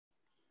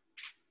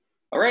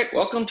All right,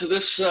 welcome to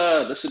this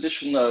this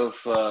edition of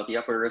the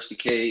Operator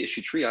SDK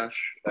Issue Triage.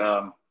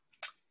 I've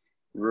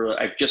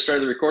just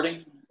started the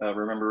recording.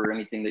 Remember,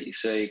 anything that you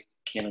say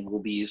can and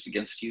will be used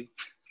against you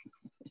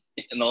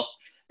in all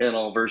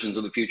versions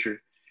of the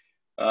future.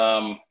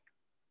 And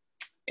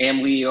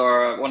we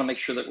want to make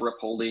sure that we're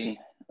upholding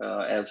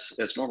as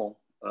normal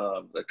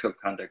the code of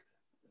conduct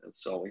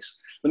as always.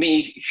 Let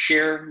me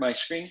share my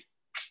screen,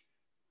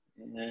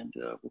 and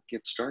we'll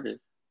get started.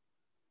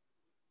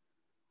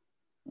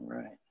 All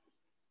right.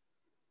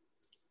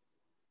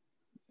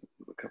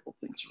 Move a couple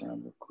things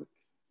around real quick.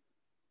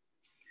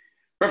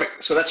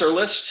 Perfect. So that's our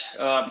list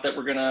that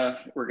we're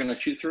gonna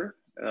chew through.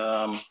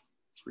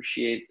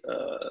 Appreciate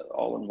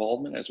all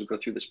involvement as we go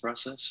through this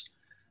process.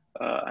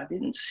 I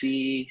didn't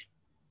see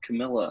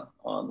Camilla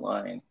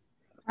online.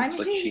 I'm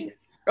like here.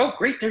 Oh,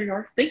 great! There you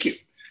are. Thank you.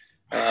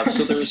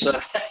 So there's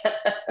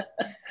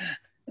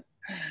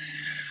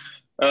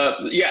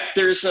yeah,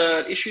 there's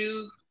an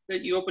issue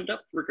that you opened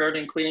up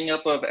regarding cleaning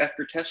up of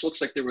after tests. Looks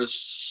like there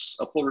was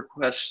a pull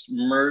request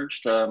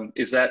merged.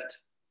 Is there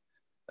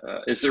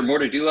more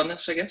to do on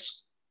this, I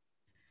guess?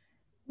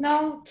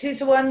 No,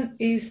 this one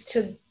is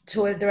to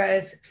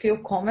address few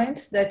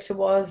comments that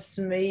was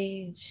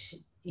made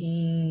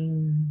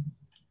in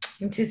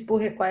this pull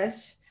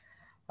request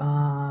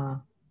after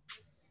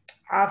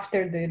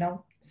the,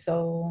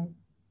 so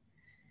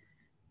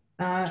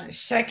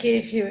check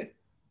if you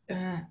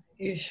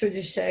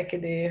should check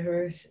the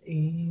errors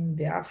in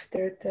the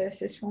after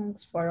tests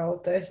functions for all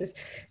tests.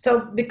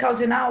 So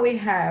because now we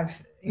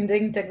have in the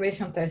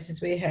integration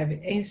tests, we have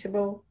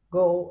Ansible,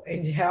 Go,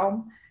 and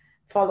Helm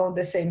follow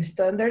the same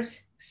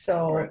standards.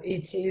 So right.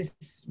 It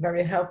is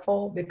very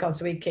helpful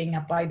because we can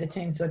apply the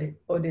changes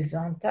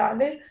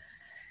horizontally.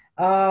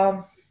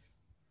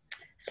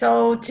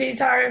 So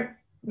these are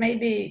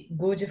maybe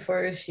good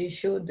first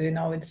issue.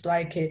 It's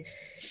like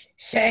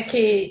check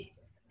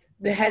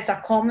there has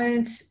a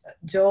comment.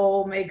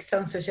 Joe makes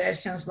some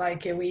suggestions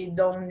like we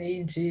don't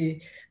need to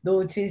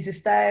do this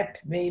step.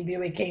 Maybe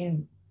we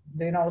can,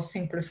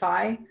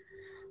 simplify.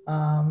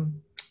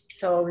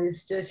 So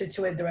it's just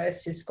to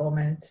address these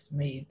comments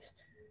made.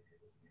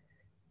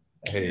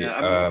 Hey,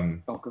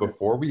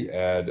 before we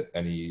add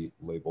any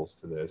labels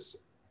to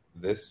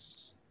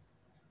this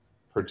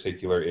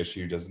particular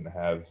issue doesn't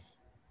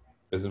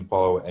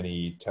follow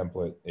any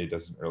template. It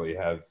doesn't really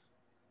have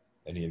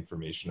any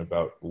information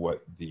about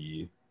what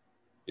the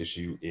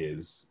issue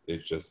is.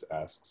 It just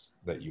asks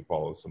that you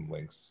follow some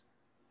links.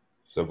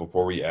 So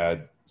before we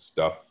add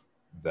stuff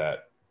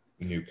that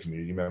new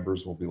community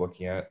members will be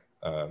looking at,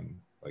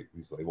 like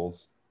these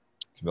labels,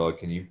 Camilla,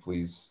 can you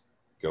please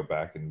go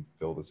back and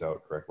fill this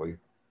out correctly?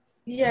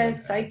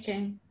 Yes, I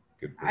can.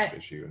 Good first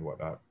issue and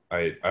whatnot.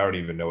 I don't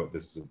even know what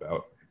this is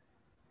about.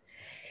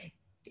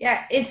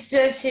 Yeah, it's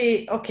just,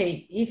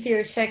 okay, if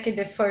you're checking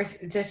the first,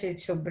 just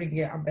to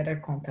bring a better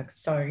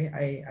context, sorry,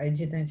 I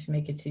didn't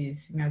make it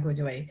in a good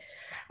way.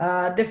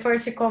 The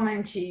first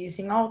comment is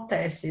in all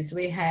tests,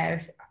 we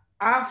have,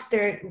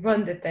 after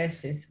run the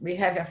tests, we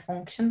have a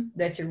function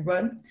that you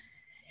run,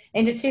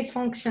 and this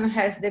function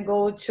has the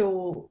goal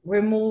to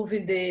remove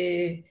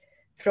the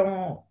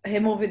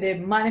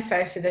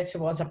manifest that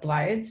was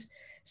applied.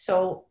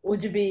 So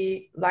would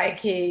be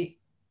like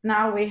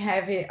now we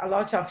have a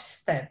lot of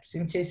steps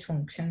in this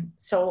function,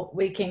 so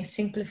we can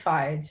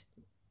simplify it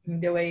in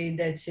the way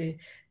that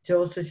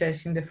Joe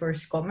suggested in the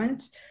first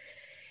comment.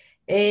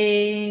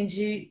 And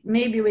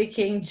maybe we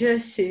can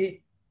just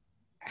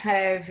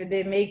have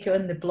the make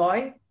and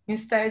deploy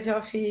instead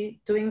of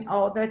doing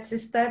all that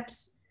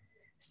steps.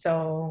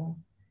 So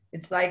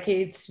it's like,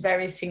 it's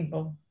very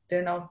simple,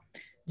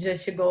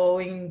 just go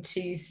in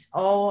these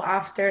all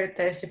after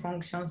test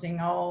functions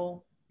in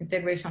all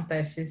integration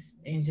tests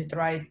and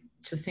try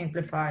to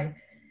simplify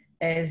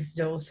as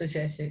Joe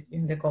suggested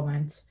in the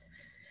comments.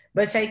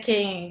 But I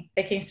can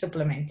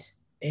supplement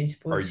and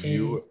put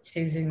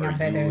choosing a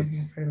better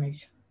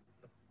information.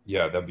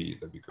 Yeah, that'd be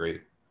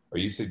great. Are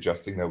you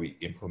suggesting that we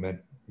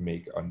implement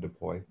make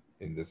undeploy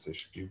in this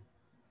issue?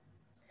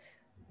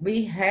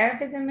 We have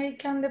the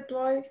make and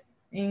deploy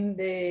in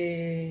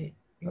the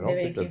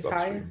making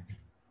file.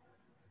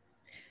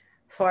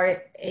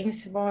 For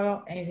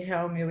Ansible and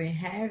Helm we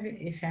have,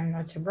 if I'm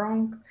not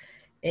wrong.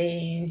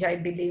 And I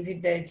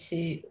believe that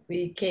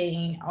we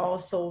can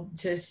also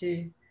just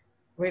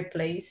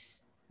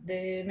replace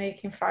the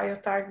making file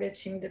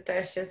target in the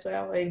test as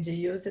well and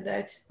use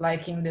that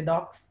like in the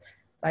docs,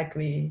 like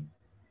I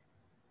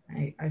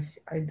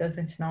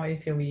doesn't know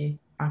if we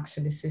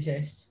actually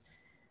suggest,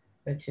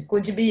 but it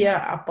could be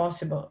a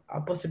possibility.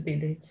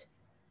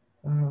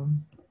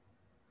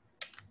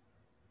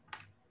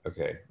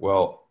 Okay,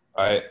 well,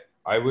 I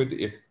would,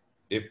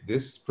 if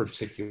this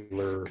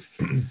particular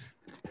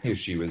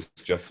issue is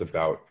just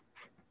about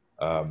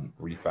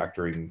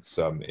refactoring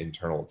some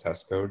internal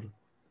test code,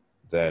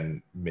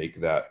 then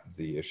make that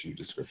the issue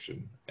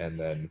description and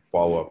then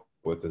follow up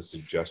with a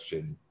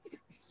suggestion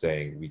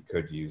saying we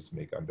could use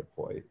make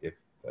undeploy if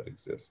that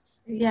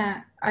exists.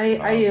 Yeah, I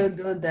will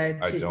do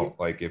that. I don't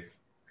like if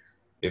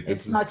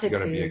this is going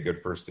to be a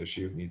good first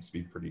issue, it needs to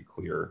be pretty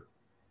clear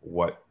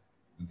what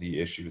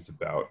the issue is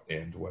about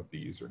and what the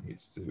user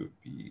needs to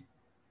be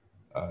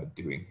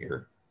doing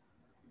here.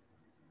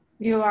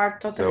 You are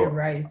totally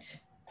right.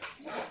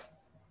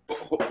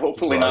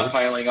 Hopefully not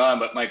piling on,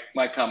 but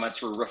my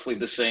comments were roughly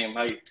the same.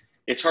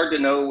 It's hard to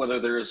know whether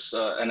there's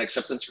an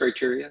acceptance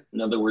criteria.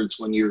 In other words,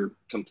 when you're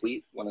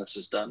complete, when this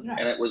is done. Right.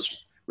 And it was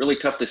really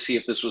tough to see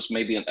if this was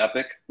maybe an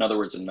epic. In other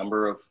words, a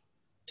number of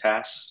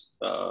tasks.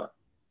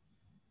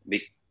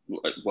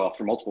 Well,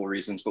 for multiple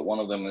reasons, but one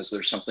of them is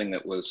there's something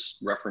that was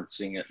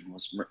referencing it and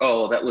was,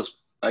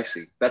 I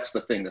see. That's the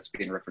thing that's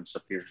being referenced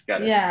up here.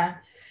 Got it. Yeah.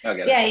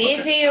 Okay. Yeah,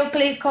 if you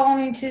click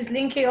on this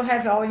link, you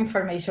have all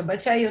information,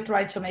 but you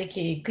try to make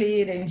it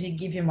clear and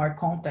give you more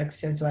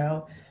context as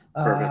well.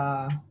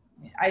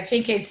 I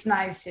think it's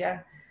nice,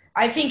 yeah.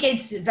 I think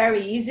it's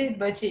very easy,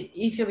 but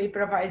if you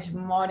provide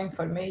more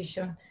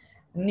information,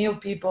 new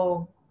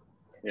people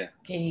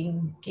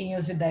can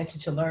use that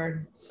to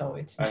learn, so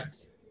it's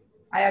nice.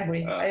 I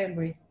agree.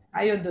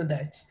 I will do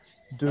that.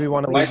 Do we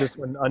want to leave this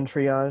one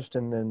untriaged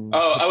and then?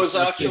 Oh, I was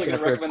actually going to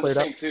recommend the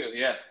same too.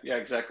 Yeah,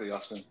 exactly,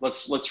 Austin.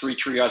 Let's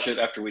re-triage it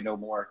after we know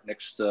more.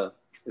 Next, does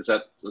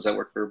that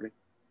work for everybody?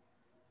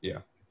 Yeah.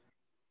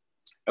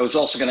 I was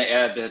also going to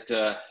add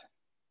that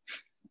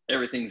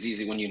everything's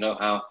easy when you know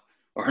how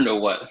or know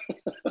what,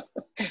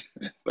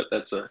 but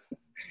that's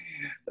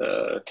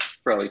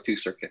probably too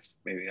sarcastic.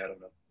 Maybe, I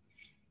don't know.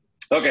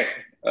 Okay,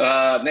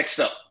 next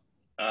up,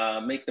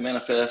 make the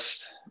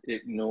manifest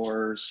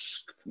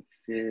ignores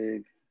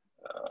config.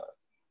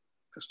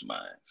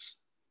 Customize.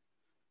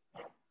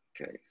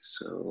 Okay,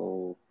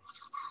 so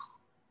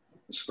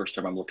this is the first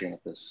time I'm looking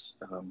at this.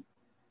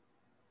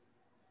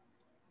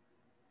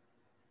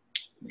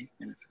 Make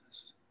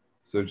manifest.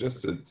 So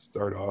just to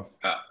start off,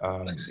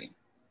 I see.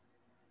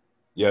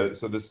 Yeah,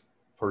 so this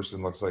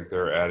person looks like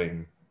they're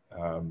adding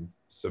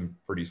some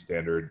pretty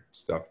standard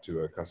stuff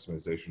to a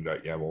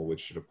customization.yaml,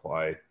 which should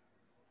apply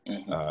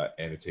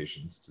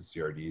annotations to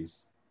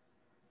CRDs.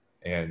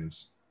 And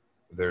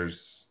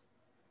there's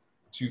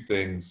two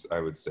things I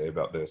would say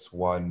about this.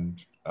 One,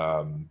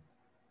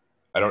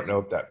 I don't know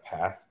if that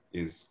path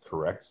is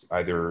correct.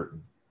 Either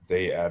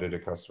they added a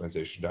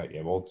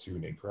customization.yaml to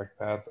an incorrect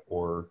path,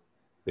 or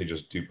they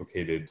just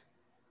duplicated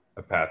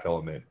a path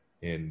element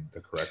in the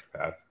correct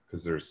path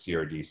because there's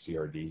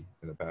CRD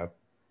in the path.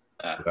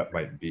 So that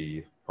might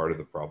be part of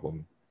the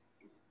problem.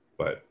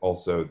 But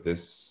also,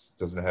 this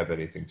doesn't have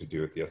anything to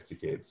do with the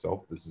SDK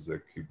itself. This is a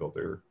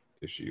KubeBuilder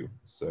issue.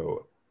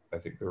 So I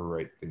think the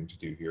right thing to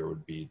do here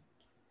would be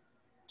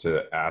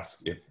to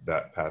ask if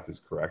that path is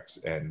correct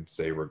and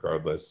say,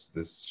 regardless,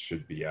 this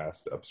should be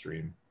asked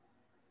upstream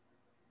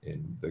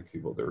in the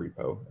KubeBuilder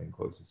repo and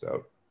close this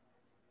out.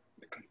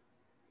 Okay.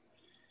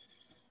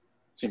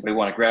 Does anybody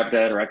want to grab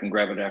that, or I can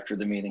grab it after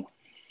the meeting?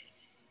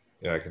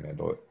 Yeah, I can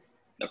handle it.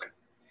 Okay.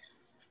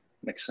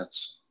 Makes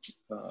sense.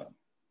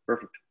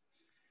 Perfect.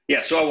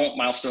 Yeah, so I won't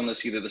milestone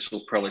this either. This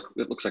will probably,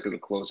 it looks like it'll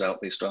close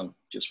out based on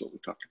just what we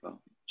talked about,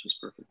 which is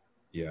perfect.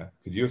 Yeah.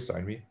 Could you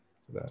assign me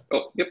to that?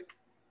 Oh, yep,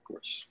 of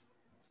course.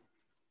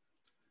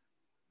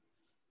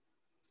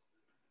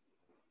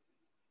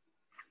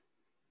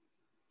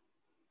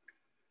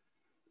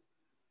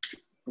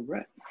 All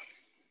right.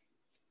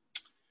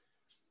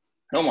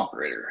 Helm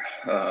operator,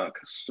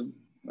 custom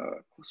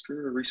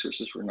cluster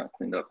resources were not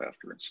cleaned up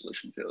after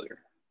installation failure.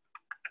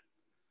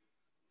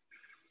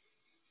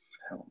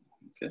 Helm,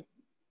 okay.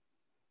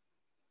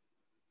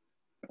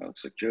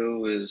 Looks like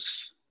Joe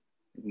is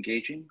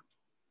engaging.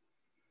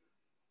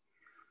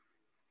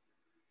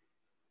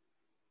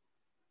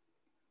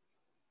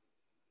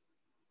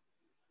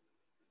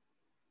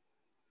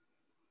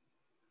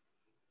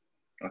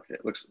 Okay,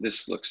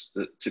 this looks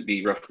to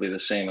be roughly the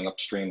same an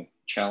upstream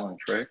challenge,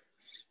 right?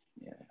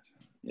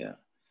 Yeah.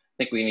 I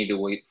think we need to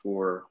wait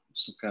for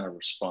some kind of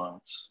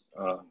response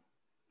for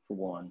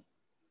one.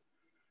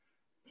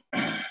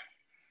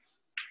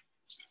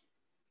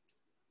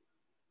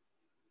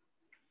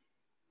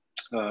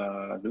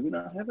 Do we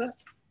not have that?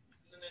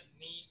 Doesn't it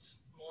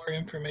needs more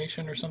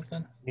information or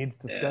something? Needs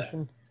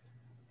discussion?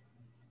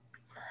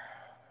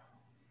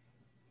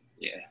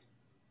 Yeah.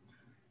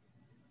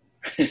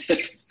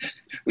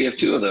 We have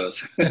two of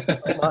those.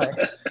 Oh my.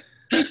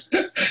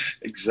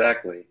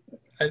 Exactly.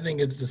 I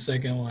think it's the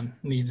second one,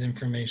 needs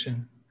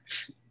information.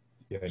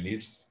 Yeah, it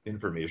needs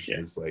information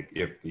is like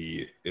if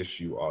the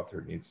issue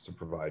author needs to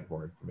provide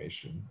more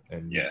information,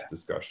 and needs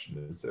discussion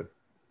is if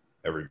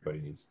everybody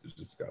needs to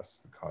discuss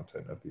the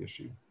content of the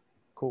issue.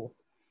 Cool.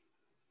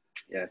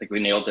 Yeah, I think we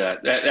nailed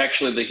that.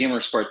 Actually, the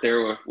humorous part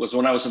there was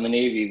when I was in the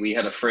Navy, we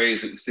had a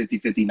phrase, it was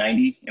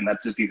 50-50-90, and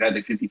that's if you had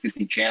the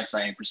 50-50 chance,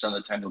 90% of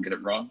the time you'll get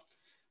it wrong.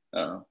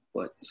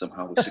 But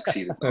somehow we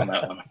succeeded on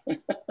that one.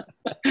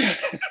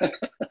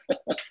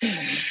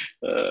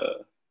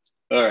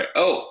 All right.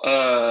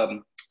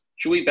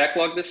 Should we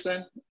backlog this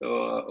then,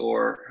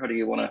 or how do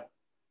you want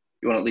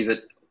to leave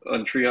it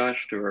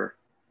untriaged? Or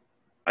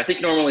I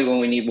think normally when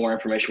we need more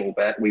information,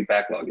 we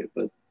backlog it,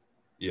 but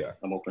yeah,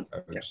 I'm open.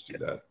 I would just do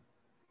that.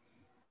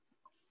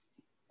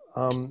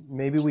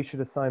 Maybe we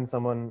should assign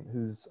someone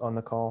who's on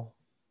the call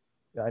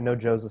I know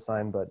Joe's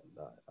assigned, but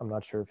I'm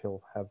not sure if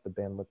he'll have the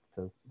bandwidth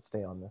to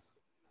stay on this.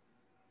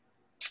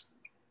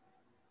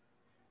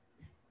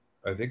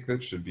 I think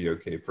that should be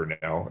okay for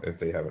now if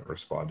they haven't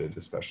responded,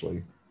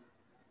 especially.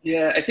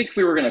 Yeah, I think if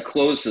we were going to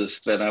close this,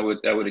 then I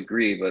would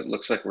agree. But it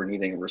looks like we're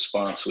needing a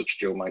response, which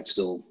Joe might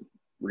still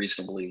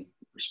reasonably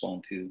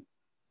respond to.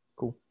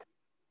 Cool.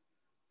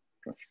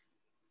 I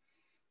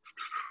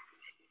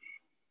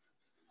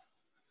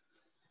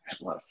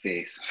have a lot of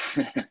faith.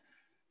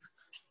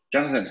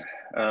 Jonathan,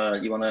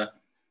 you want to?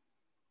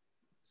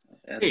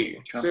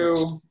 Hey,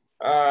 so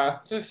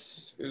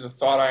this is a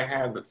thought I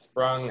had that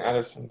sprung out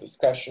of some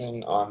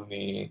discussion on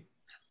the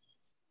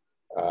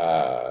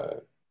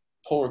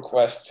pull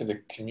request to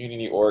the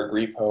community org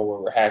repo, where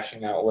we're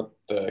hashing out what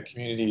the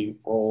community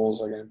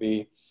roles are going to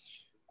be.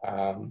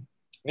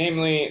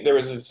 Namely, there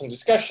was some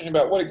discussion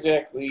about what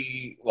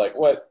exactly, like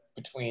what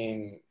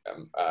between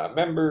a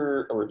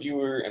member, a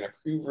reviewer, and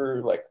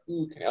approver, like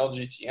who can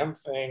LGTM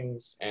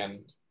things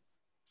and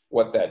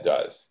what that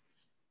does.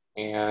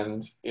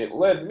 And it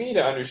led me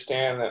to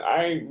understand that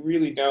I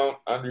really don't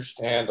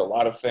understand a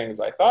lot of things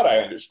I thought I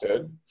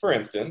understood. For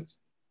instance,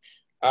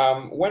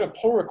 when a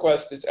pull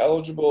request is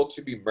eligible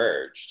to be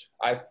merged,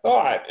 I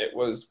thought it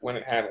was when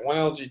it had one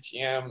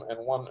LGTM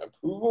and one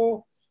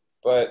approval,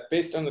 but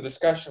based on the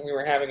discussion we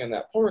were having in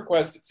that pull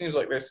request, it seems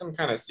like there's some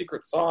kind of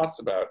secret sauce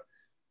about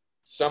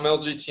some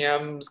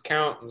LGTMs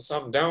count and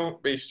some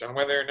don't based on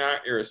whether or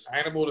not you're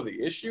assignable to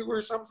the issue or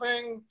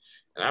something.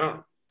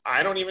 And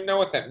I don't even know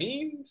what that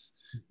means.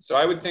 So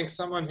I would think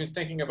someone who's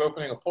thinking of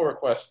opening a pull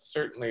request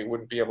certainly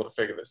wouldn't be able to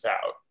figure this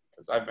out,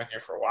 because I've been here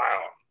for a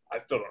while. I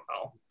still don't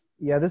know.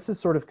 Yeah, this is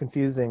sort of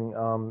confusing.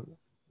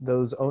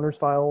 Those owners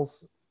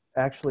files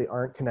actually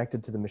aren't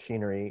connected to the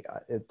machinery,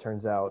 it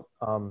turns out.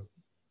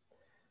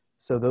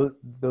 So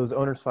those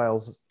owners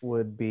files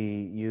would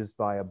be used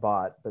by a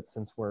bot, but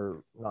since we're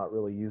not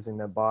really using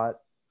that bot,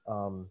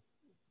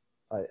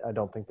 I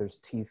don't think there's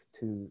teeth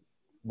to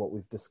what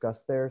we've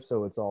discussed there.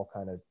 So it's all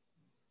kind of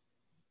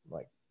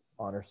like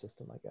honor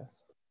system, I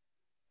guess.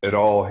 It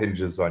all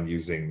hinges on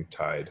using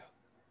Tide.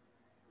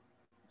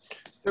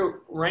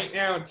 So right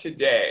now,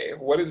 today,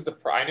 what is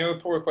I know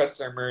pull requests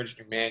are merged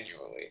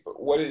manually,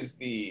 but what is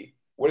it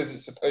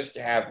supposed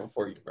to have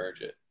before you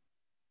merge it?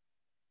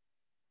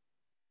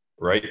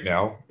 Right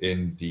now,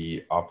 in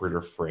the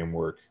operator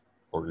framework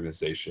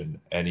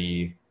organization,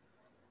 anybody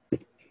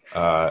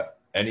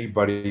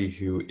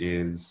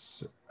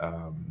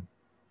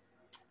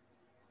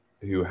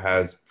who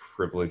has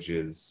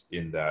privileges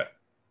in that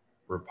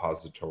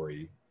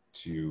repository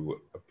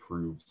to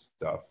approve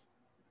stuff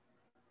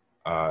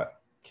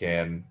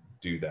can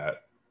do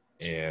that.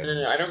 And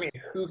No, I don't mean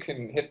who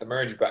can hit the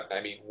merge button.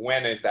 I mean,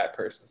 when is that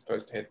person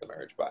supposed to hit the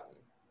merge button?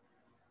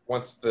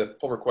 Once the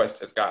pull request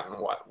has gotten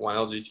what, one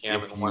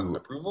LGTM and one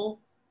approval?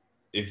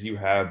 If you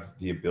have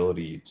the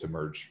ability to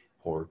merge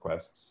pull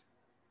requests,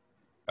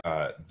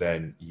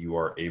 then you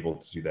are able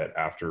to do that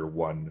after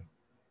one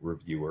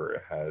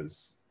reviewer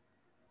has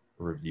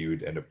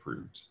reviewed and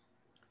approved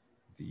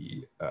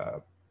the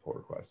pull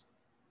request.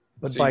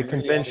 But So by you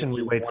really convention,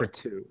 only we need wait one. for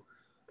two.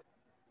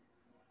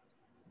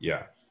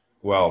 Yeah.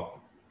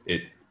 Well,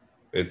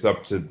 it's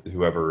up to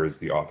whoever is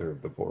the author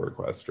of the pull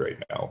request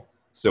right now.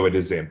 So it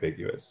is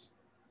ambiguous.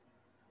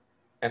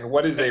 And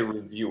what is a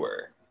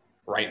reviewer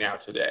right now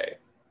today?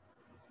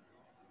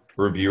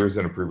 Reviewers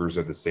and approvers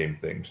are the same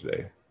thing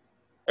today.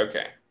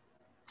 Okay.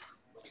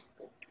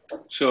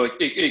 So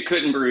it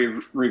couldn't be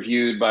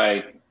reviewed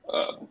by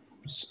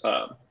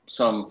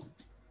some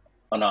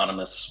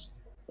anonymous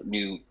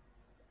new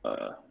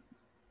a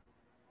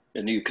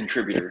new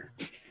contributor,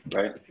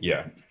 right?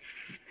 Yeah.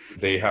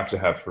 They have to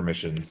have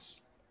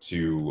permissions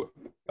to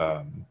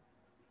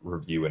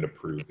review and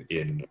approve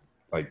in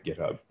like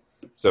GitHub.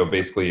 So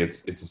basically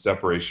it's a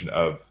separation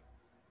of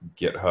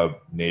GitHub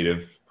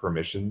native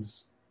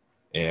permissions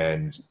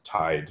and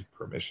Tide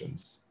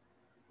permissions.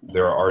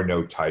 There are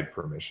no Tide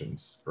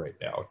permissions right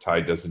now.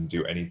 Tide doesn't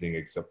do anything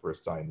except for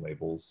assign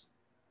labels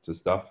to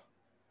stuff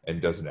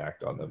and doesn't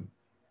act on them.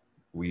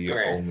 We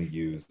only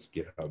use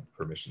GitHub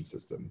permission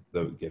system,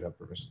 the GitHub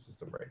permission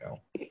system right now.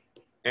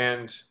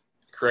 And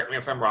correct me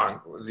if I'm wrong,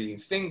 the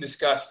thing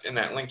discussed in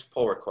that linked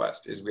pull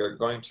request is we are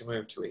going to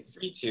move to a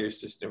 3-tier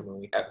system where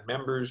we have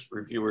members,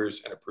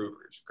 reviewers, and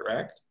approvers,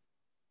 correct?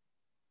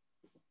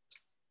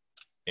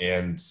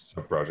 And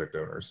some project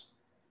owners.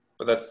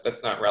 But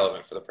that's not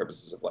relevant for the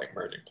purposes of like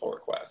merging pull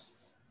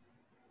requests,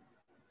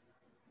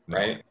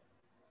 right?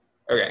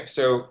 No. Okay,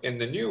 so in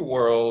the new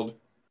world,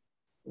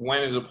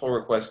 when is a pull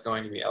request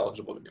going to be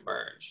eligible to be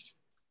merged?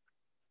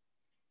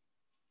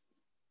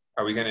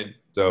 Are we going to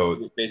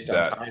do it based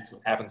on time so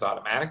it happens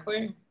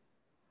automatically?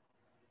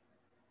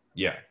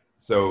 Yeah.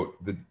 So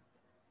the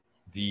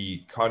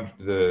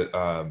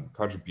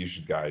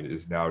contribution guide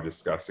is now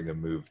discussing a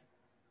move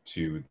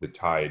to the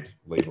Tide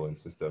labeling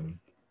system,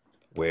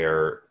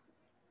 where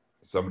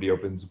somebody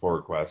opens a pull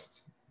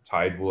request,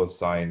 Tide will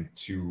assign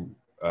two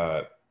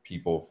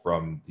people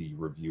from the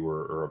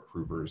reviewer or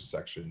approvers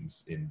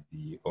sections in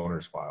the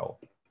owner's file.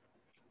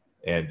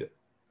 And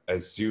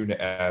as soon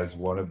as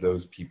one of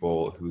those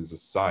people who is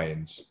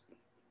assigned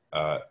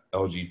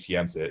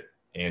LGTMs it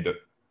and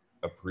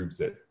approves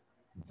it,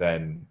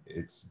 then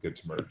it's good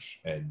to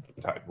merge, and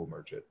Tide will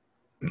merge it.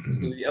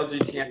 So the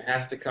LGTM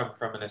has to come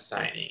from an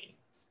assignee.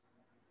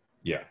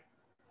 Yeah.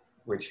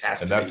 Which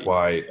has and to that's be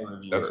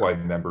why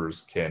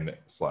members can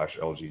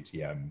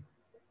 /LGTM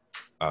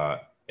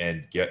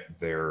and get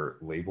their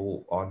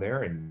label on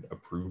there and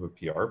approve a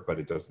PR, but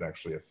it doesn't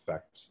actually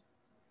affect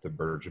the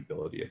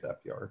mergeability of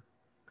that PR.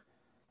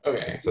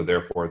 Okay. And so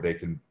therefore they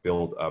can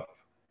build up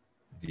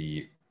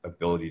the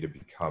ability to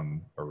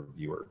become a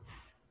reviewer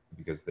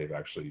because they've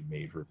actually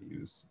made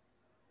reviews.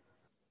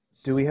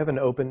 Do we have an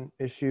open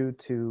issue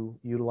to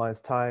utilize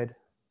Tide?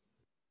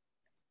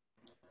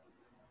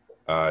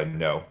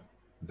 No,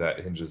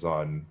 that hinges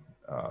on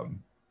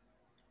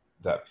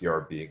that PR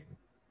being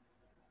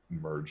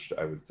merged,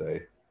 I would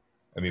say.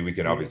 I mean, we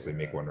can obviously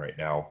make one right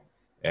now.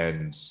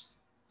 And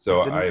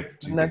so I have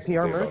two things to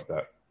say about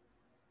that.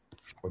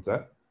 What's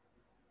that?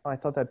 I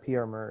thought that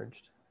PR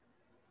merged.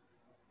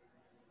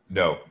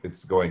 No,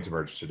 it's going to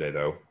merge today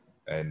though,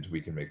 and we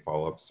can make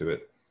follow-ups to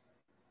it.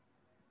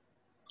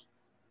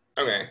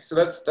 Okay, so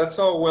that's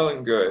all well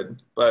and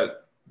good,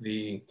 but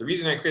the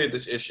reason I created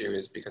this issue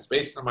is because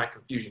based on my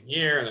confusion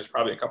here, and there's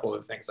probably a couple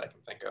of things I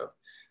can think of,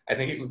 I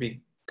think it would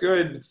be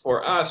good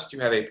for us to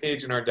have a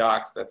page in our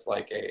docs that's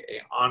like a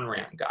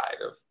on-ramp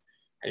guide of,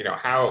 you know,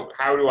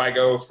 how do I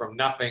go from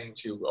nothing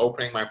to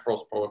opening my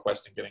first pull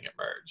request and getting it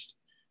merged?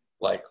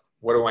 Like,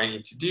 what do I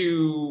need to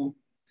do?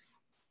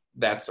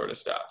 That sort of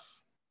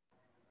stuff.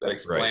 That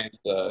explains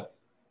the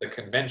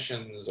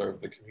conventions or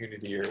the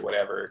community or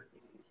whatever.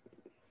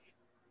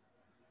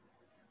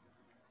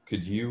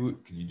 Could you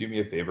do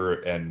me a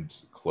favor and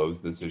close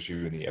this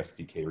issue in the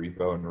SDK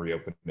repo and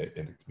reopen it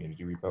in the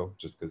community repo,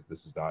 just because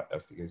this is not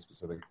SDK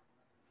specific?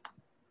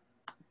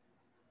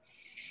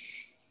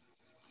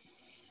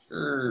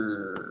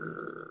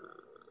 Sure.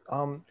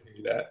 Do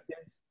that.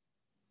 Yes.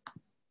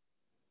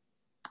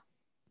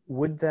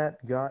 Would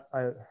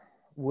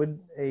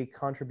a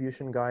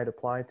contribution guide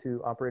apply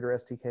to Operator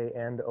SDK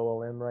and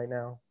OLM right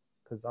now?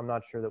 Because I'm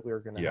not sure that we're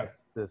going to have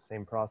the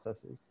same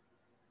processes,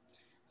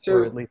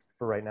 or at least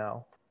for right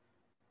now.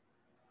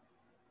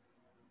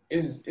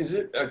 Is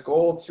it a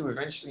goal to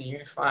eventually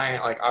unify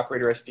like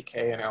Operator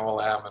SDK and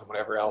OLM and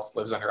whatever else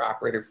lives under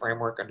Operator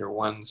Framework under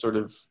one sort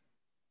of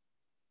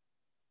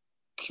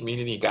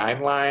community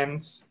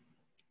guidelines?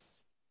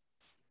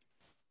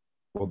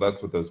 Well,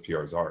 that's what those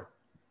PRs are.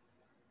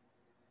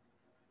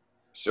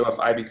 So if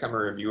I become a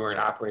reviewer in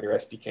Operator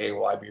SDK,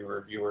 will I be a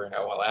reviewer in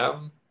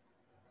OLM?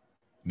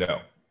 No,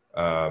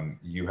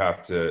 you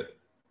have to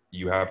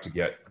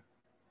get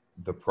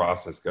the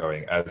process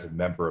going as a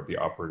member of the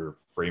Operator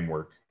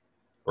Framework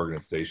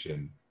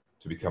organization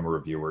to become a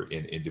reviewer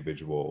in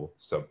individual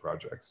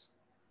sub-projects.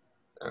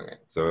 Okay.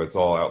 So it's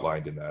all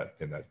outlined in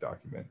that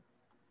document.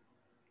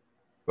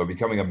 But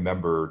becoming a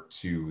member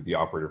to the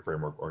Operator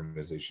Framework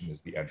organization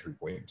is the entry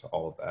point to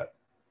all of that.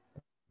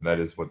 And that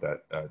is what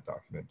that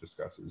document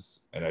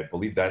discusses. And I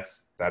believe that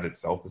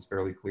itself is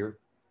fairly clear.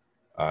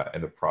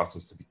 And the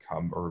process to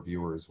become a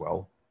reviewer as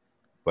well,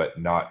 but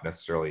not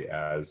necessarily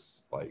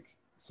as like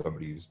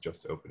somebody who's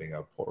just opening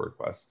a pull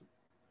request.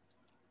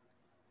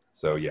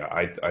 So yeah,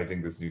 I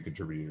think this new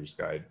contributors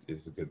guide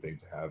is a good thing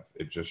to have.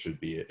 It just should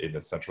be in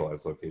a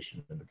centralized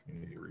location in the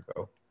community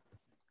repo.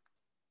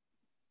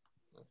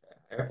 Okay,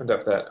 I opened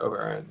up that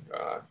over on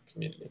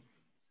community.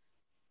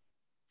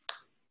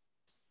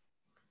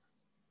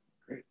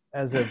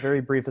 As a very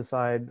brief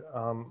aside,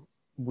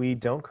 we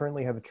don't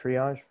currently have a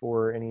triage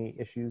for any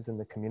issues in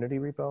the community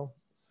repo.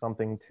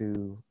 Something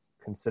to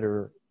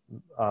consider,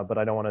 but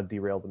I don't want to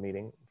derail the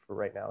meeting for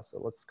right now. So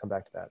let's come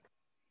back to that.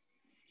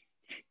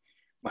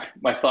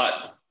 My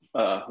thought,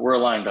 we're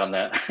aligned on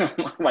that.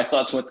 My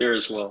thoughts went there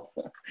as well.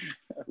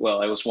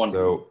 Well, I was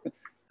wondering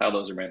how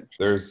those are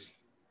managed.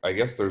 I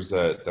guess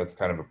that's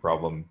kind of a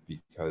problem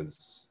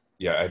because,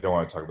 I don't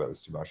want to talk about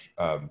this too much.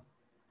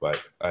 But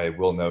I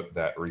will note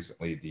that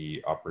recently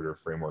the Operator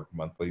Framework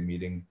monthly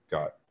meeting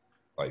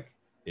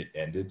it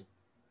ended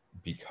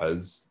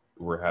because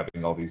we're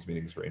having all these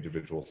meetings for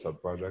individual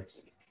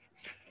sub-projects.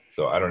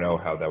 So I don't know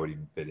how that would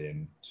even fit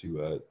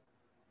into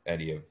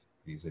any of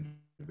these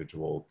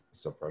individual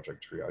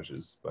sub-project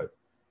triages, but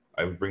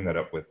I would bring that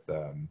up with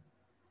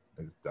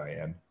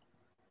Diane.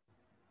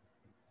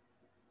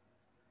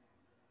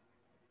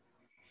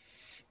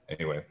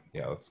 Anyway,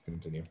 let's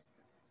continue.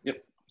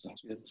 Yep,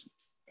 sounds good.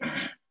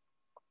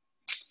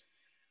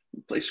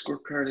 Place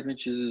scorecard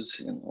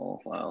images in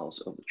all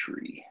files of the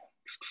tree.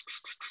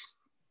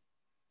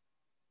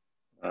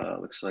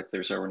 Looks like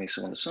there's already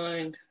someone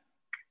assigned.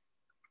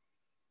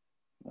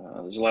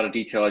 There's a lot of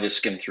detail I just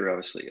skimmed through,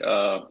 obviously.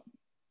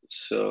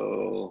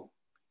 So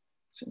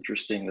it's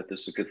interesting that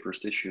this is a good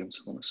first issue and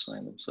someone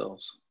assigned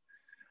themselves.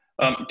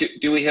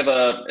 Do we have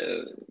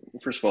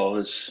first of all,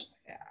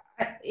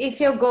 if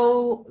you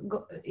go,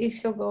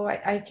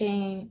 I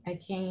can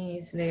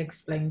easily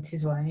explain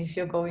this one. If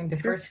you go in the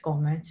first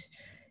comment,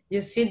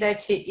 you see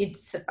that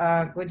it's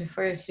a good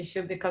first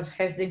issue because it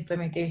has the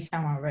implementation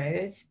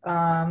already.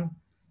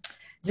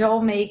 Joe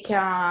make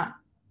a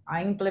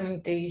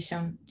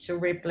implementation to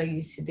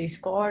replace the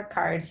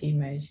scorecard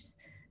image,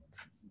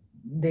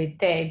 the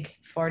tag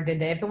for the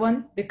dev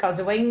one,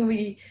 because when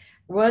we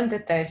run the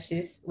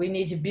tests, we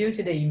need to build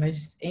the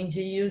images and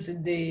use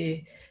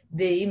the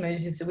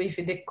images with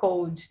the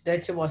code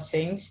that was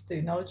changed,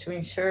 you know, to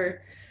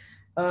ensure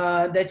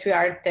that we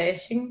are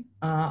testing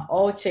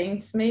all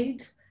changes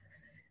made.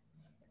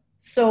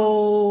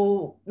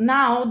 So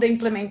now the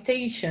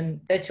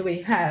implementation that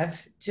we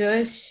have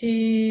just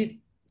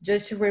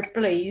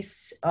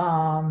replace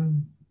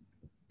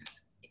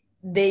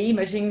the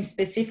image in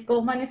specific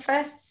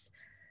manifests.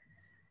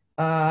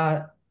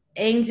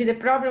 And the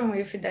problem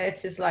with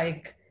that is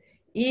like,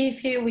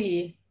 if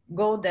we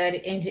go there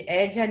and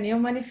add a new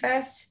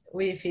manifest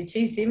with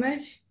this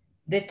image,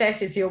 the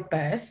tests will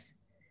pass,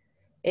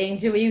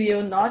 and we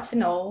will not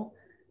know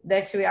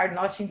that we are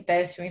not in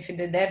test with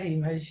the dev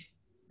image,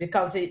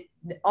 because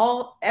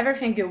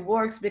everything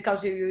works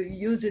because you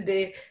use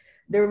the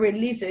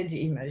released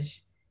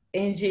image,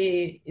 and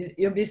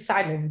you'll be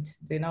silent,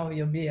 you know,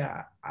 you'll be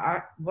a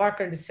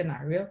worker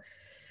scenario.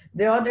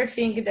 The other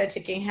thing that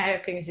can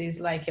happen is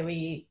like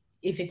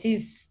if it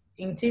is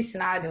in this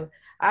scenario,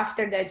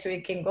 after that we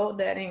can go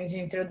there and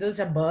introduce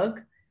a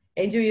bug,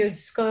 and you will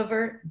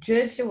discover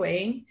just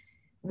when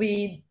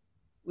we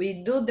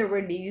do the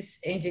release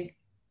and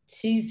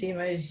this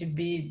image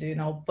be, you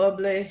know,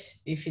 published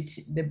if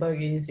the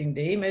bug is in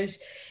the image,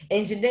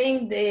 and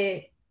then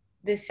the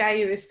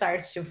CI will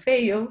start to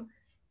fail,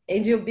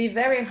 and it'll be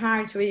very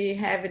hard. We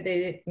have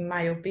in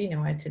my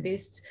opinion at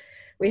least,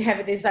 we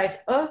have decided,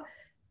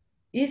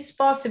 it's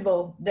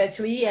possible that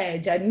we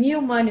add a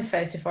new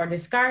manifest for the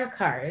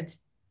scorecard,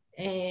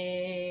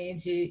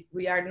 and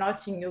we are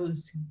not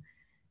using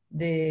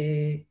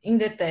in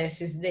the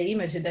tests the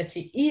image that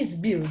is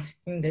built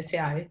in the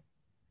CI.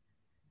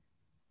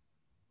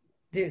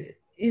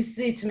 Is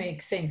it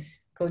make sense?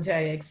 Could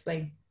I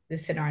explain the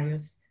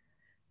scenarios?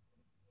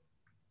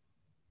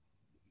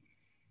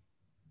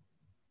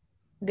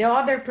 The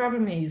other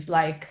problem is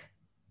like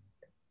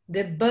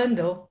the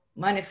bundle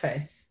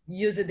manifest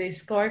use the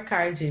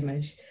scorecard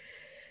image.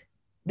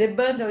 The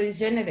bundle is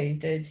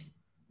generated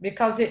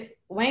because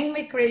when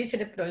we create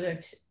the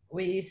project,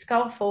 we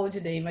scaffold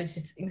the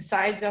images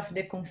inside of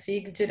the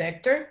config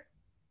director,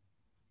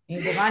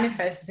 in the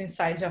manifests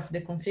inside of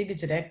the config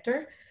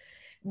director.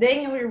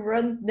 Then we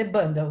run the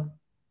bundle.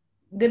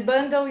 The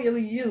bundle will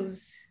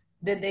use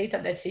the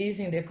data that is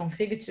in the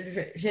config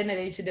to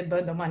generate the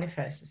bundle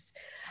manifests.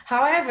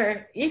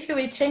 However, if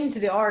we change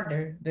the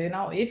order, you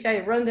know, if I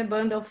run the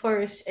bundle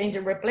first and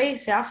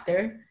replace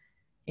after,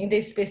 in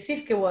the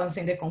specific ones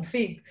in the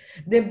config,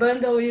 the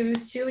bundle will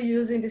still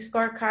using the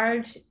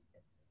scorecard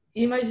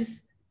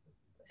images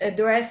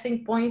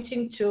addressing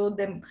pointing to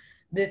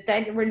the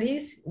tag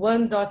release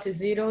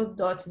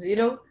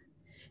 1.0.0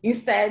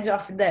 instead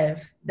of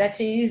dev. That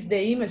is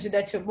the image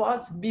that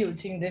was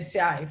built in the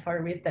CI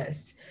for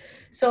retest.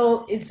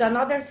 So it's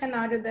another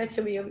scenario that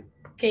we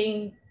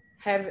can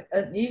have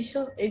an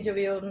issue and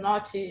will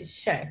not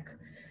check.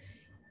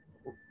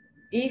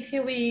 If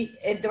we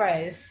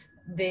address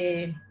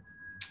the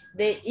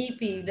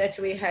EP that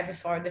we have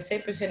for the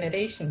sample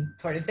generation,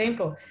 for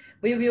example,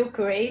 we will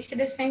create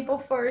the sample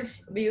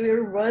first, we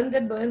will run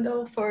the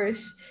bundle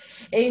first,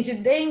 and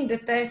then the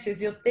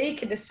tests will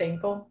take the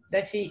sample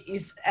that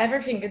is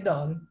everything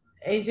done,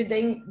 and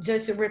then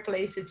just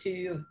replace it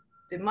to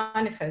the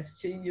manifest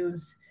to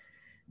use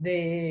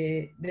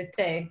the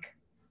tag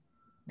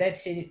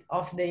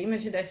of the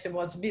image that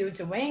was built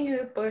when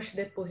you push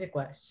the pull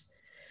request.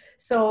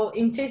 So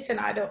in this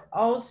scenario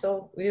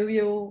also, we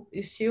will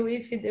still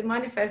with the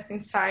manifest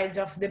inside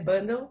of the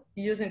bundle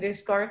using the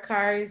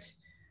scorecard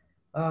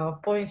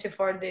point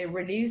for the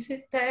release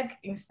tag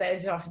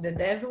instead of the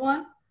dev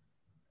one.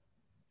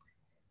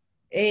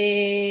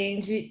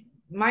 And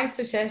my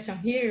suggestion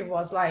here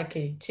was like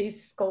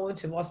this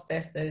code was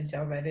tested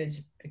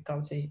already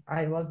because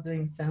I was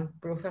doing some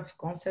proof of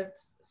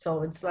concepts.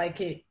 So it's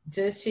like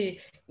just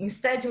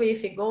instead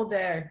if you go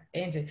there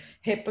and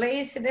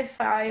replace the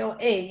file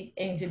A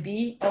and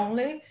B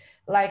only,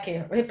 like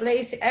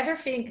replace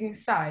everything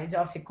inside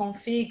of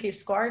config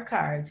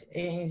scorecard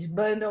and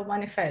bundle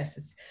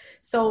manifests.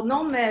 So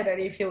no matter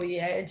if we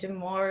add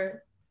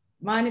more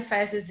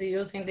manifests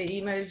using the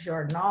image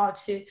or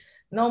not,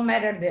 no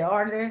matter the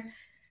order,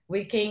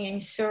 we can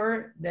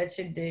ensure that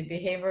the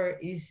behavior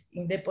is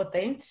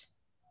idempotent.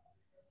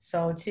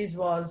 So this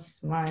was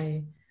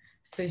my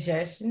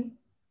suggestion.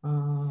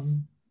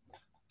 And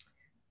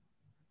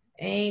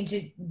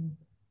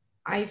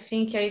I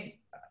think I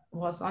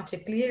was not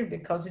clear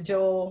because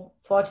Joe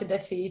thought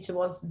that it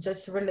was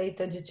just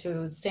related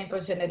to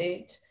sample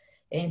generate.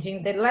 And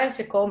in the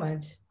last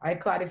comment, I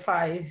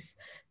clarify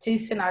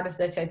these scenarios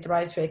that I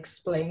try to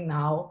explain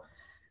now,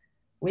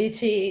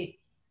 which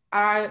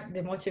are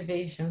the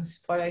motivations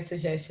for I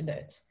suggest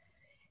that.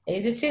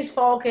 And this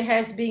folk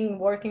has been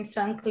working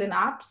some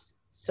cleanups.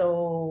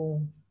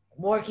 So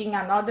working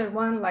another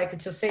one, like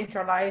to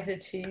centralize the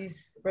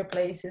cheese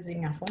replaces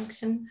in a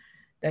function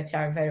that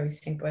are very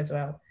simple as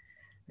well.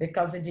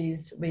 Because of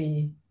this,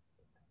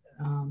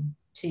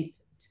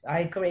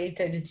 I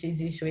created the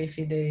cheese issue with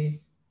the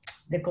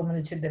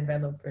community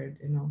developer,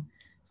 you know,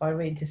 for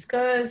we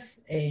discuss,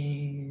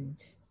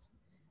 and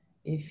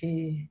if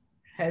he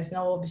has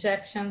no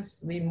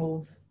objections, we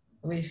move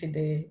with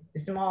the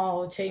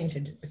small change,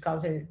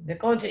 because the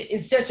code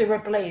is just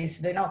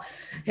replaced, you know,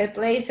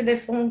 replace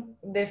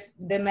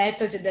the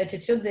method that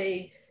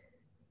today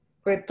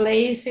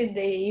replace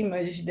the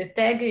image, the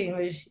tag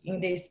image in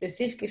the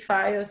specific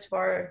files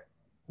for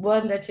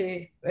one that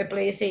you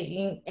replace it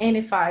in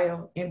any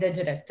file in the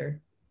directory.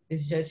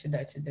 It's just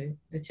that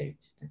the change.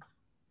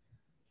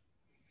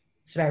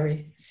 It's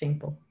very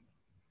simple.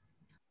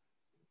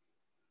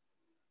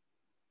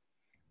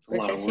 It's a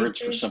lot of words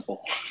for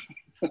simple.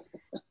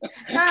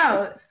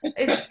 No,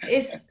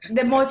 it's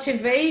the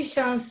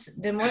motivations.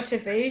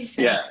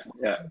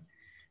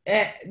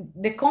 Yeah.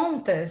 The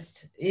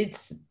contest,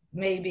 it's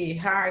maybe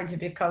hard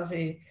because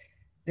you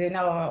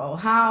know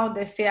how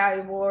the CI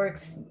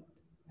works.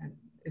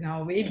 You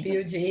know, we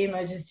build the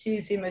images,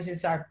 these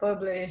images are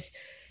published.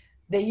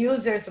 The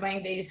users,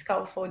 when they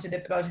scaffold the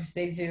project,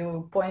 they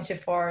do point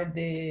for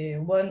the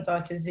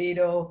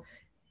 1.0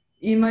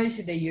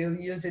 image. They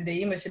use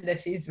the image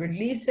that is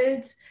released.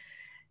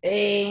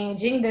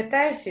 And in the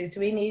tests,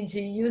 we need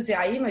to use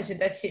an image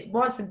that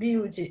was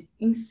built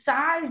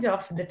inside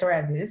of the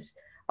Travis.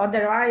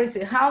 Otherwise,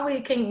 how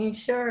we can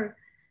ensure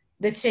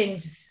the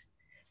changes?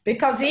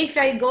 Because if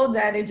I go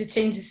there and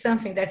change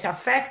something that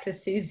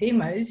affects this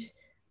image,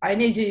 I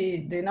need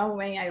to, you know,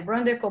 when I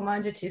run the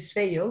command, it is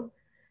fail.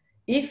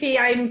 If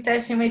I'm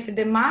testing with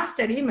the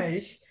master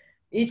image,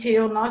 it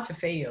will not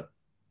fail,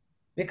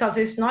 because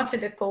it's not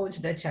the code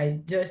that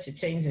I just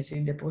changed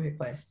in the pull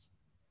request.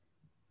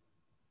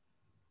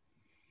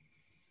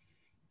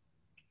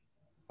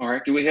 All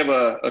right. Do we have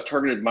a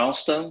targeted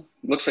milestone?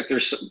 Looks like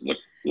there's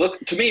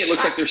to me, it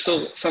looks like there's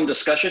still some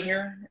discussion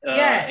here,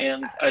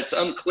 and it's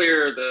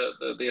unclear.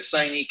 The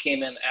assignee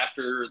came in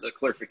after the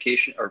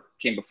clarification, or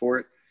came before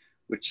it,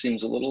 which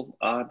seems a little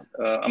odd.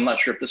 I'm not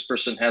sure if this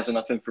person has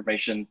enough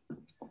information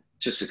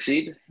to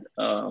succeed.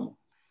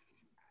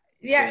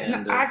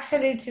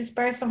 Actually, this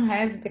person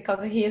has,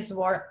 because he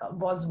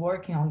was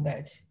working on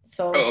that.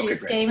 So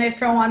this came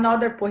from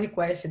another pull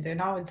request. You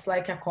know, it's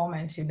like a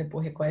comment in the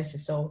pull request.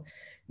 So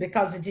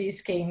because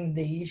this came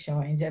the issue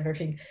and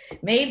everything,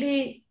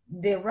 maybe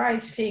the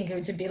right thing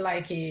would be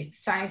like a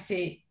science.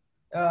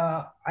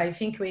 I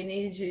think we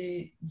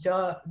need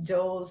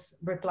Joe's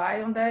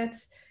reply on that.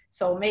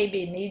 So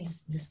maybe it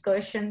needs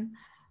discussion,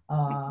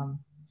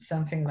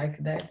 something like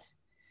that.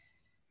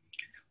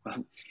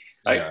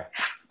 Yeah,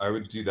 I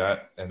would do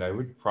that, and I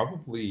would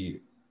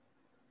probably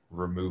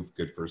remove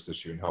good first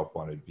issue and help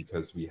wanted,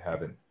 because we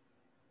haven't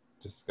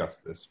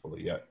discussed this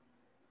fully yet.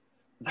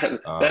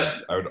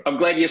 I'm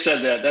glad you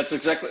said that. That's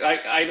exactly.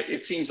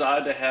 It seems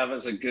odd to have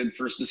as a good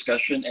first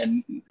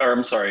discussion,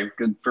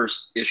 good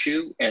first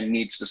issue, and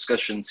needs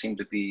discussion seem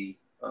to be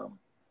the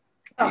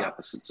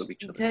opposites of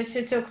each other. Just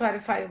to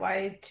clarify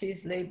why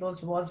these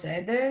labels was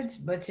added,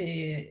 but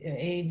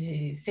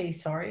Age say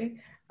sorry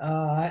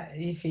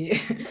if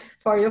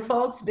for you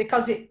folks,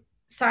 because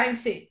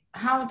science,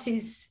 how it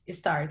is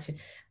started.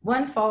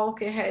 One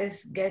folk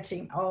has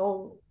getting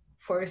all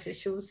first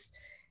issues,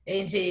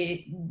 and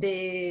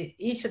the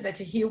issue that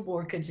he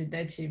worked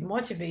that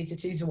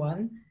motivated is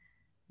one,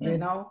 you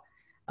know,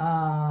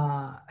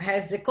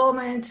 has the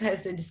comments,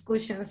 has the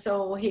discussion.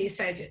 So he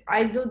said,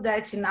 I do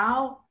that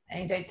now.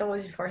 And I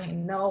told for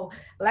him, no,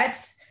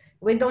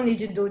 we don't need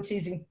to do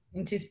this in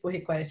this pull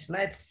request.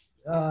 Let's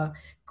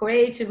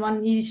create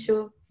one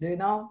issue, you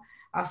know,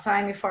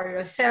 assign it for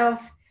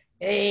yourself,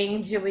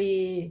 and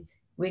we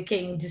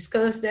can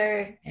discuss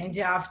there. And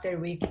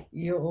after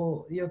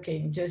you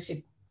can just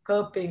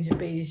copy and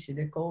paste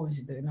the code,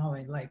 you know,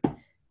 and like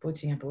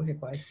putting a pull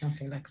request,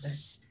 something like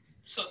that.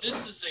 So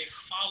this is a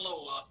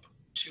follow-up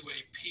to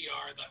a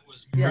PR that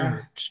was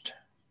merged.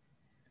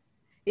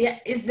 Yeah,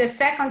 it's the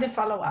second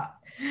follow-up.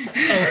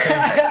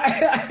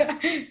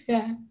 Okay.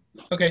 Yeah.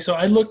 Okay, so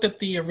I looked at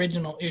the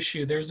original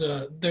issue. There's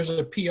a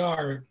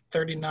PR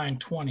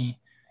 3920,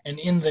 and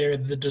in there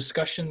the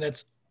discussion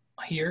that's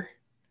here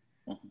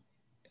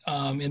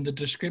in the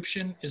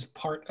description is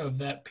part of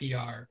that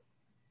PR,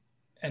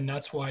 and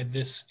that's why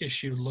this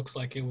issue looks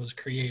like it was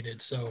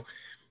created. So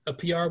a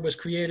PR was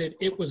created,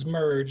 it was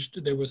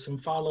merged, there was some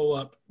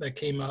follow-up that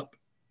came up,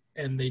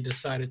 and they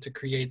decided to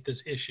create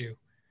this issue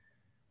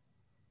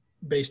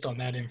based on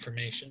that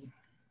information.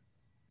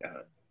 Got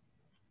it.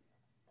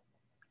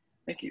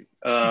 Thank you.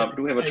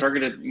 Do we have a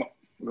targeted?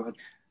 Go ahead.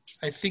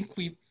 I think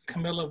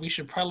Camilla, we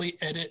should probably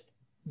edit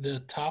the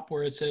top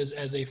where it says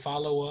as a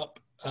follow-up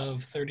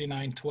of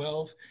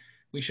 3912.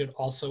 We should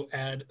also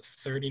add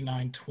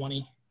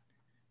 3920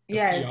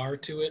 PR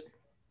to it,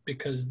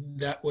 because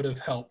that would have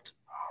helped.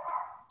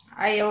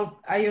 I'll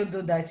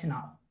do that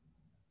now.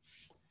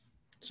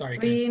 Sorry.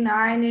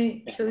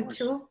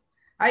 3922.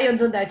 I'll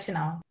do that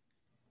now.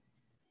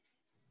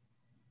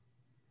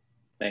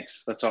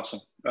 Thanks. That's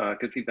awesome.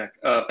 Good feedback.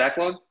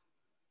 Backlog?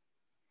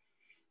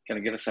 Can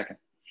I get a second?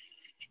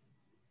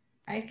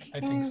 I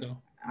think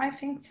so. I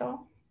think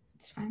so.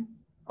 It's fine.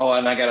 Oh,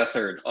 and I got a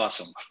third.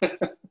 Awesome.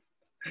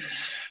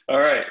 All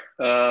right.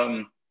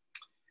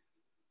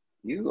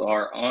 You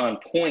are on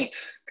point,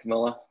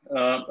 Camilla.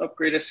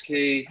 Upgrade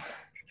SDK.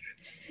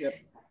 Yep.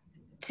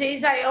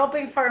 Geez, I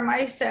open for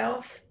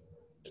myself.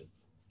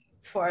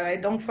 I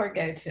don't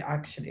forget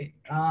actually.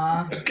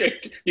 Okay.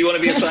 You want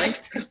to be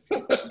assigned?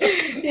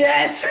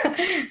 Yes,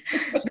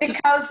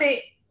 because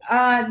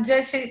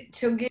just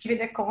to give you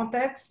the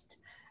context,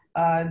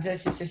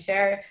 just to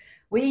share,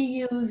 we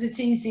use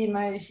this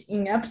image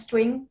in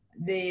upstream,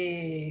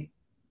 the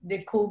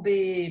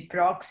Kube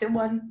proxy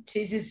one.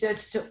 This is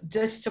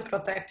just to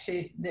protect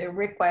the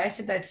requests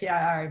that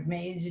are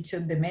made to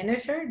the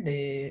manager,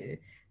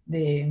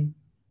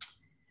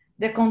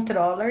 the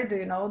controller, do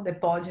you know, the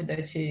pod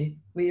that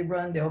we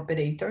run the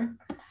operator.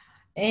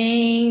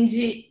 And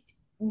the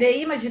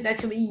image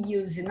that we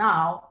use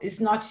now is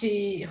not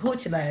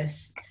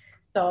rootless.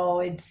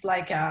 So it's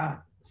like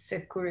a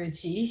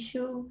security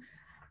issue.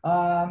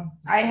 I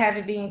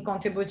have been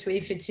contributing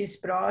with this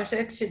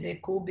project, the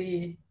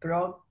Kube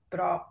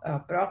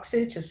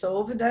proxy, to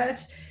solve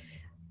that.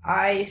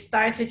 I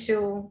started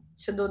to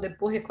do the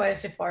pull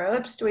request for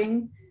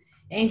upstream.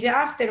 And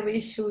after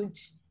we should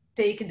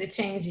take the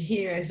change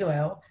here as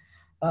well.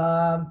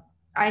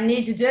 I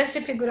need just to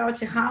figure out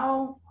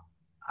how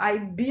I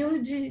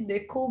build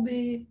the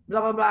Kube blah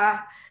blah blah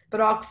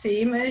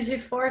proxy image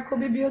for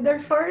Kube Builder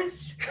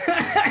first.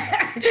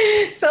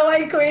 So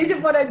I create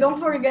it, but I don't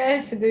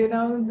forget. Do you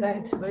know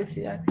that? But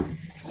yeah,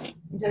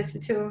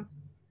 just to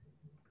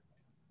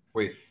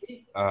Wait,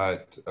 a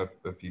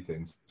few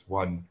things.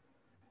 One,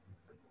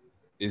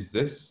 is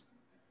this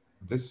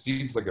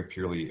seems like a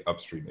purely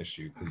upstream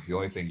issue, because the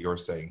only thing you're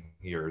saying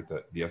here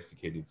that the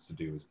SDK needs to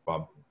do is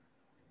bump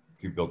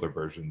Kube Builder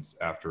versions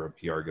after a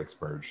PR gets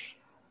merged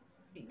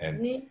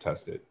and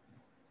test it.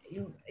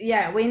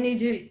 Yeah, we need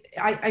to,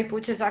 I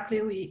put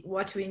exactly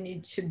what we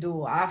need to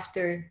do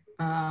after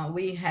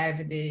we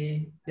have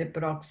the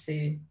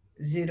proxy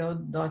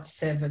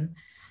 0.7,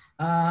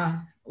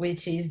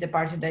 which is the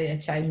part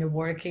that I'm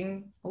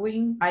working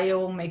with. I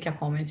will make a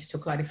comment to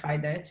clarify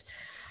that.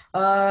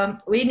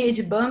 We need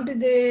to bump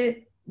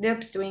the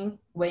upstream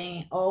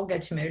when all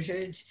get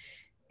measured.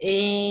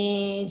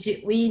 And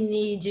we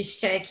need to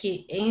check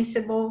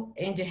Ansible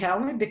and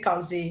Helm,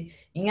 because in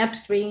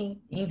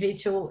upstream, in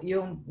V2,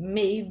 you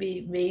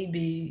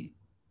maybe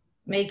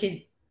make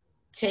a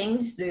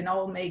change, you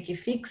know, make a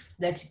fix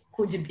that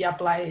could be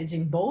applied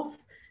in both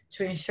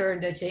to ensure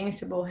that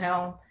Ansible,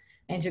 Helm,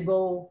 and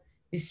Go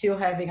is still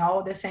having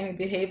all the same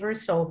behavior.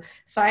 So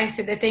since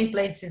the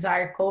templates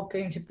are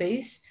copy and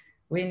paste,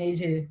 we need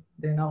to,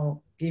 you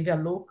know, give a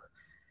look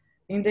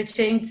in the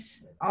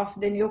changes of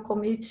the new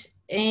commit.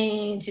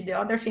 And the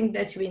other thing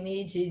that we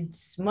need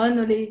is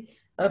manually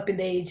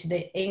update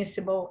the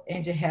Ansible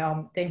and the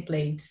Helm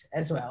templates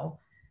as well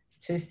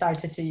to start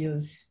to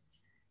use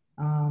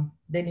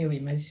the new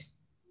image.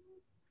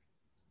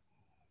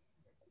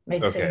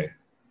 Makes sense?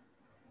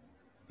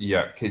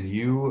 Yeah, can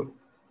you,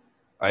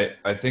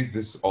 I think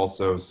this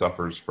also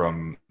suffers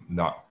from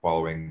not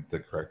following the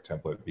correct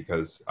template,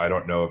 because I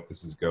don't know if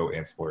this is Go,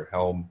 Ansible, or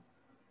Helm.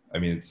 I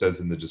mean, it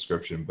says in the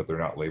description, but they're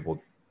not labeled.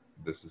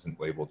 This isn't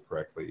labeled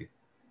correctly.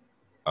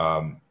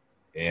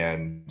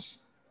 And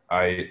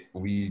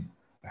we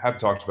have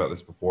talked about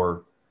this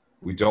before.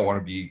 We don't want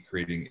to be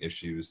creating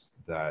issues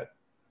that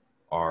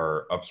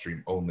are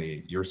upstream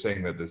only. You're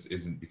saying that this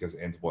isn't because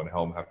Ansible and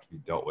Helm have to be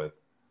dealt with.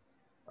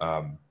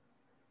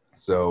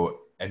 So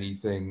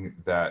anything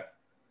that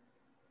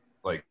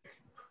like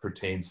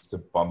pertains to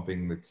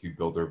bumping the Kube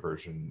Builder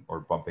version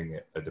or bumping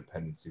a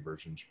dependency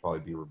version should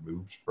probably be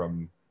removed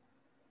from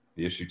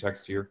the issue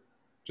text here,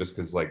 just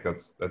because like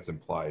that's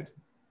implied.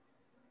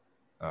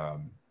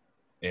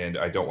 And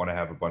I don't want to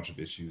have a bunch of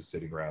issues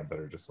sitting around that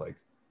are just like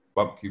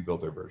bump Kube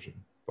Builder version,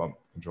 bump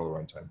controller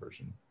runtime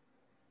version.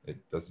 It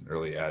doesn't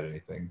really add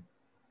anything.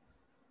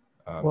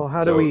 Well,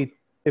 how do we,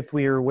 if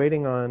we are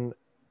waiting on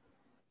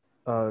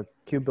a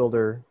Kube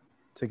Builder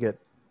to get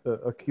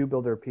a Kube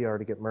Builder PR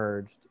to get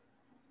merged,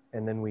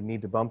 and then we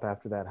need to bump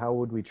after that, how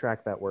would we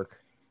track that work?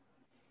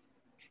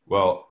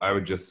 Well, I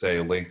would just say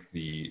link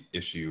the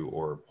issue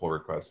or pull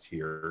request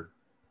here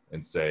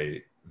and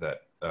say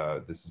that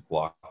this is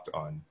blocked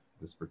on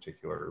this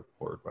particular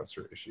pull request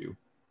or issue.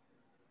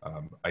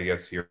 I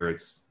guess here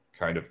it's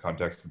kind of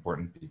context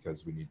important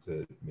because we need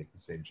to make the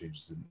same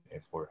changes in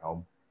Ansible or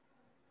Helm.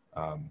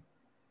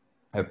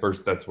 At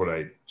first, that's what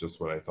I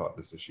thought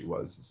this issue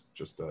was, is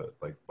just a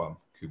like bump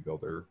Kube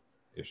Builder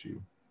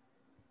issue.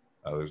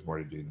 There's more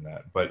to do than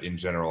that. But in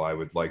general, I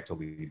would like to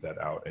leave that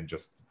out and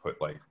just put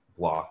like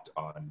blocked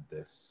on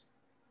this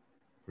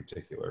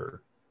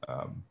particular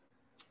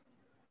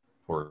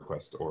pull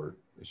request or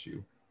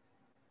issue.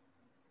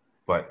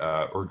 But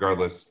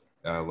regardless,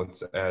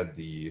 let's add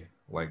the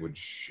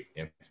language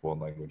Ansible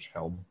and language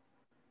Helm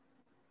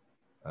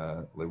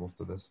labels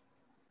to this.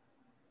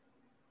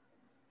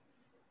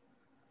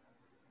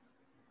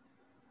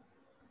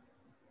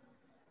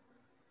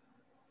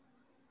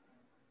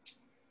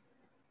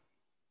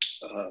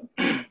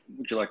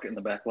 would you like it in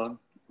the backlog,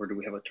 or do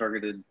we have a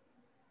targeted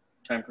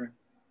time frame?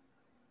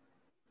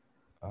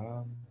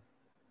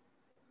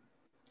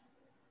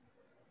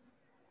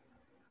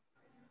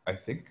 I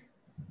think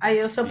I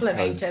will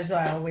supplement because- as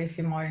well with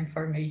more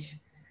information.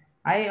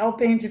 I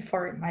opened it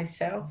for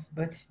myself,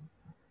 but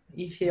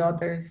if the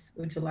others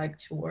would like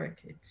to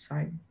work, it's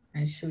fine.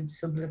 I should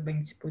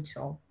supplement put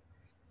all.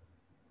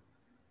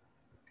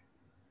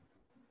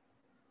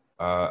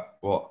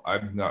 Well,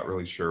 I'm not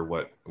really sure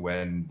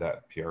when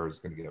that PR is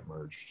going to get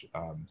merged.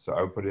 So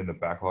I would put it in the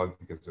backlog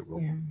because it will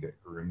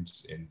get groomed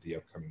in the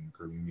upcoming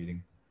grooming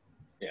meeting.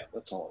 Yeah,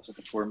 that's all I was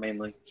looking for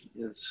mainly.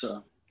 Is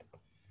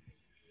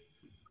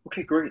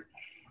okay, great.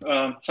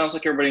 Sounds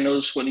like everybody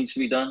knows what needs to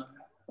be done.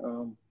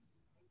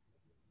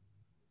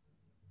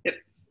 Yep.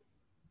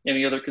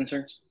 Any other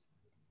concerns?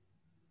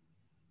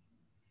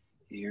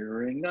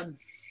 Hearing none.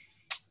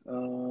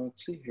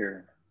 Let's see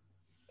here.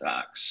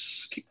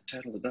 Docs. Keep the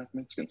title of the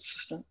documents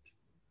consistent.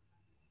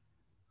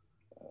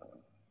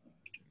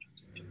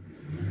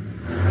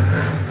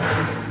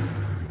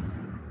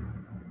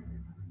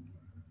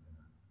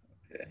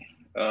 Okay.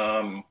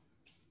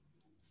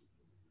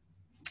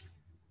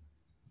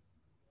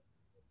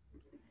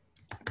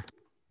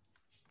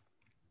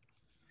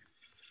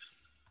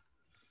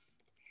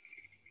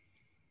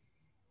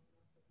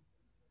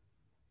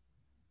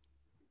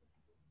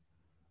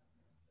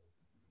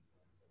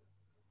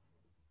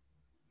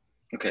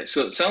 Okay,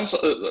 so it sounds,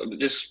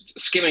 just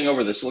skimming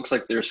over this, it looks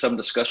like there's some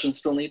discussion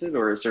still needed,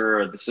 or is there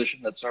a decision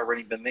that's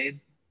already been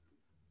made?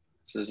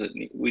 So is it,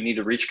 we need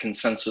to reach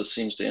consensus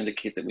seems to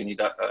indicate that we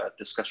need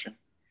discussion.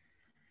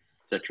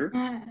 Is that true?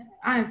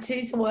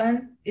 This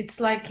one, it's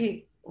like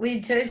we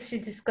just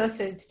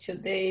discussed it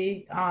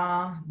today,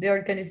 the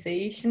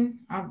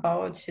organization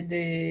about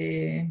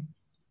the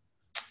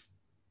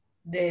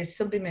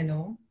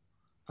submenu.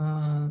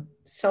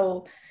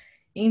 So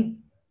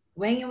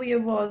when we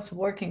was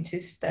working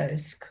this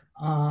task,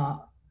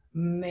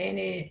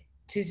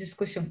 this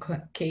discussion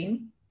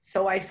came.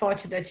 So I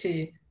thought that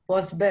it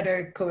was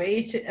better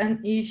create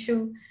an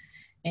issue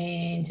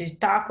and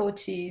tackle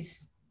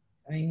this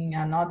in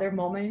another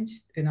moment,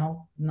 you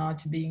know,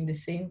 not being the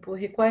same pull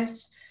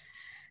request.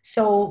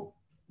 So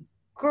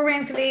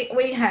currently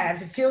we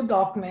have a few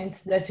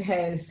documents that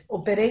has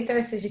operator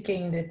SDK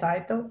in the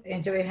title,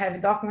 and we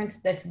have documents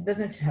that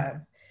doesn't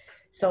have.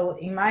 So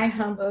in my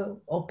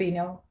humble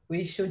opinion,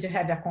 we should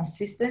have a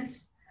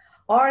consistency,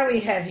 or we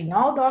have in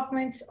all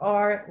documents,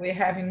 or we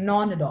have in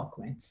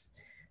non-documents,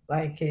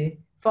 like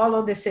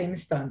follow the same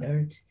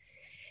standards.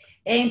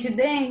 And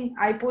then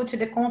I put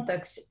the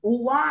context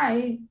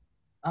why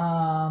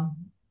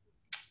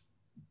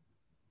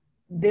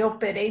the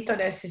operator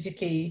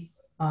SDK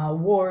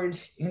word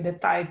in the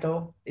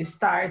title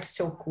starts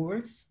to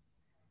occur.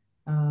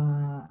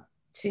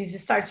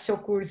 This starts to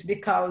occur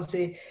because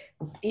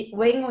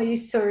when we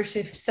search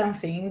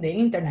something in the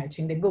internet,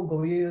 in the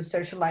Google, you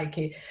search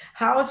like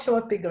how to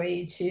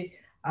upgrade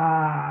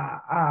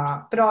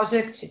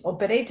project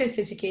operator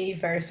SDK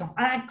version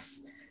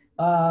X.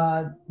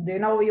 You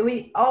know,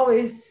 we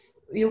always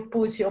you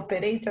put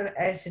operator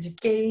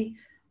SDK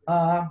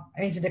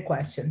into the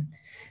question.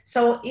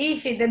 So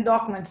if the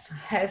documents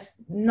has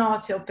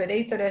not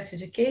operator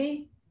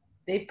SDK,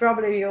 they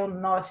probably will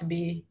not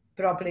be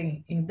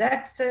properly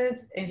indexed,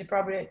 and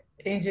probably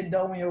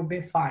don't will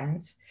be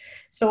found.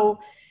 So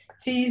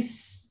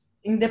this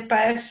in the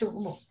past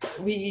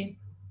we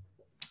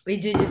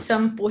did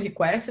some pull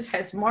requests,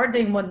 has more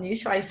than one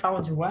issue. I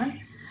found one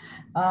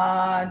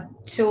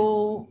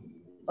to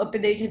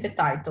update the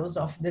titles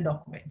of the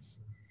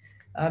documents.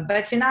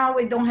 But now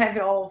we don't have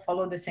all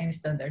follow the same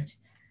standard.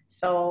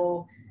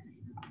 So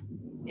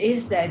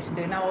is that,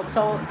 you know,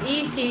 so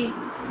if he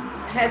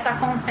has a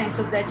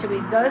consensus that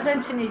we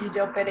doesn't need the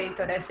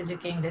operator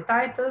SDK in the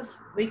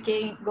titles, we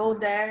can go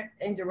there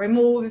and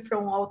remove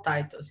from all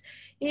titles.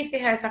 If he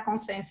has a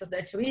consensus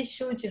that we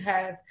should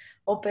have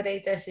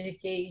operator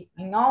SDK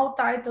in all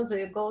titles,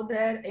 we go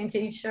there and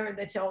ensure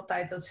that all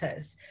titles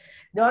has.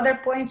 The other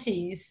point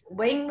is,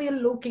 when we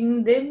look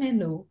in the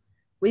menu,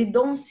 we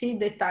don't see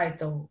the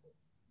title,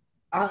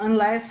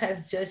 unless it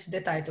has just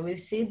the title. We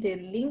see the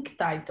link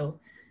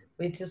title,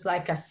 which is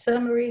like a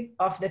summary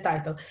of the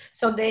title.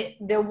 So the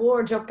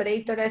word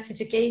operator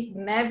SDK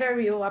never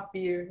will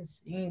appear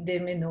in the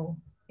menu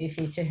if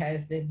it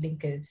has the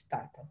linked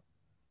title.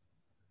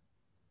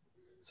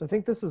 So I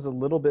think this is a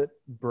little bit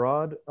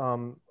broad.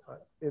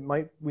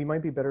 We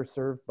might be better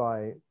served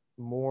by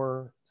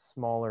more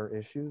smaller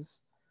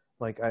issues.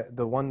 Like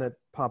the one that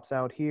pops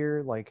out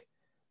here, like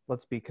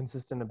let's be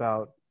consistent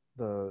about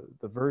the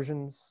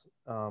versions.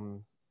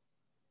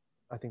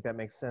 I think that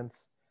makes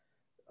sense.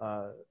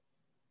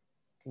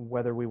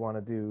 Whether we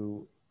want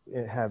to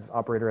have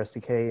operator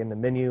SDK in the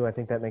menu, I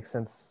think that makes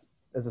sense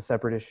as a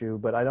separate issue.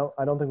 But I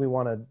don't think we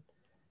want to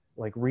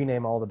like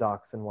rename all the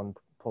docs in one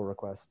pull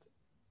request.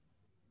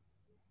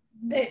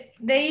 The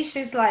issue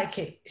is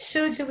like,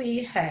 should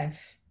we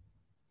have,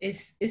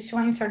 is to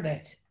answer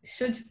that,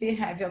 should we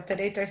have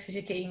operator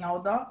SDK in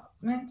all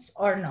documents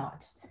or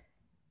not?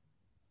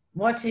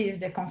 What is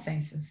the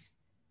consensus?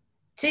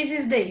 this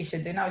is the issue.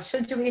 You know,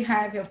 should we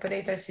have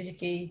Operator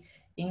SDK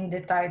in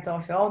the title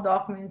of all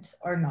documents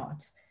or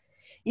not?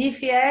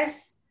 If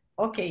yes,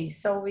 okay,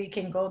 so we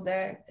can go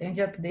there and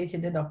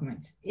update the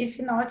documents. If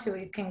not,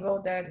 we can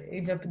go there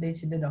and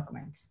update the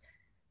documents.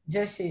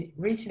 Just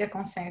reach the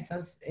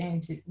consensus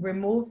and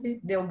remove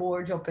the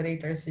word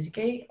Operator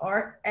SDK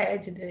or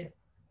add the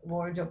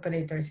word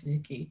Operator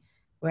SDK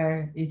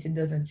where it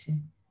doesn't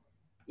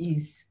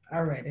is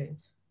already.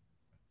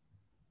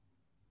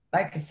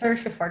 Like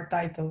search for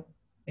title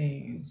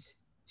and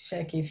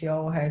check if you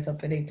all has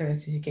Operator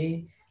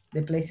SDK,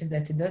 the places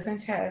that it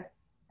doesn't have,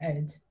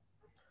 add.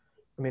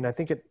 I mean, I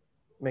think it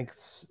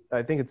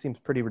seems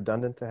pretty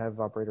redundant to have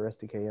Operator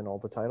SDK in all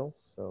the titles.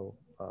 So,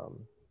 I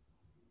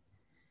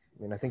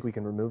mean, I think we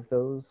can remove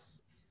those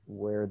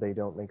where they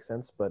don't make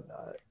sense, but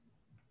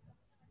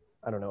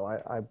I don't know.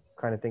 I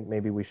kind of think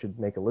maybe we should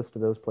make a list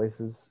of those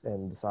places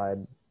and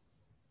decide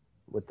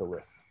with the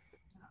list.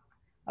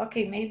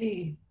 Okay,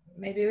 maybe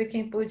we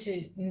can put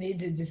need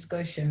the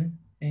discussion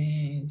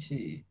and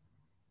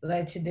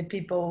let the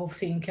people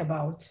think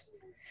about.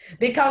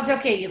 Because,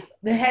 okay,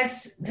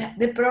 has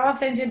the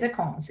pros and the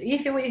cons.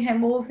 If we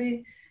remove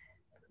the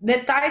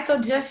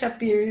title just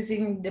appears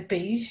in the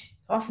page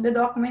of the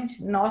document,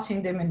 not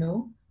in the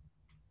menu.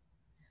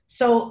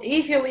 So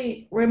if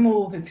we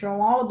remove it from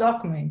all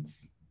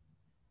documents,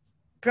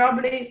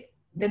 probably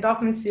the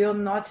documents will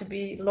not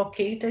be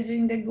located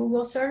in the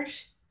Google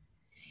search.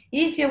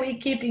 If we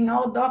keep in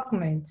all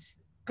documents,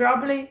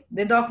 probably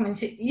the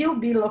documents will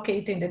be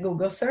located in the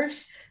Google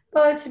search,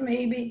 but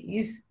maybe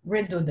is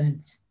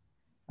redundant,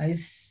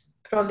 is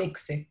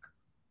prolixic,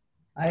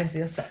 as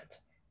you said.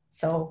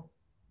 So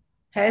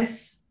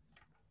has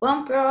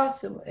one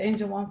pros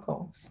and one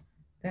cons,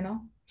 you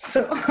know?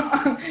 So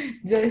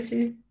just...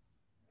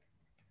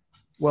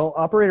 Well,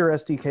 Operator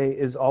SDK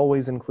is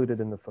always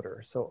included in the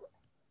footer. So,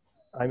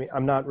 I mean,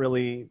 I'm not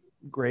really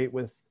great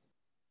with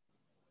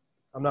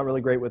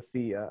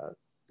the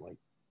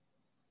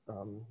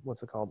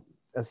what's it called,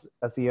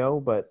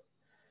 SEO, but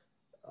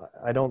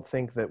I don't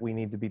think that we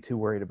need to be too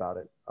worried about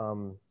it. I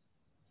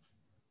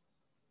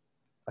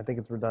think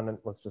it's redundant.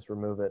 Let's just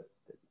remove it.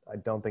 I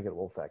don't think it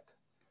will affect.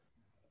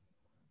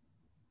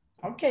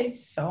 Okay,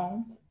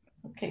 so,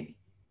 okay.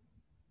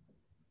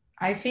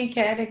 I think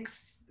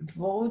Eric's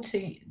vote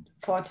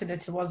thought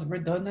that it was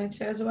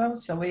redundant as well.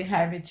 So we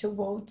have 2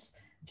 votes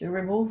to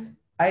remove.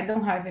 I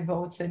don't have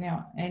votes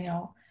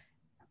anyhow.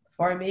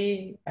 For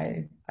me,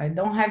 I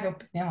don't have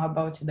opinion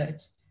about that.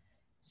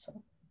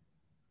 So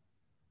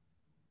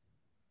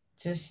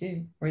just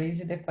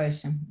raise the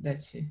question that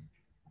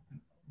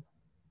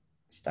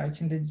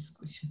starting the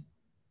discussion.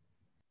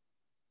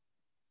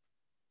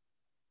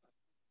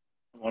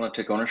 Want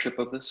to take ownership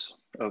of this?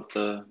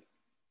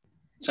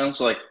 Sounds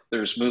like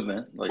there's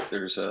movement. Like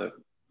there's 2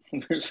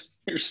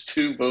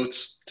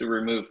 votes to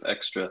remove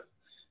extra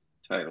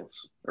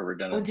titles or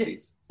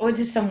redundancies. Would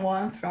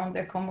someone from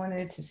the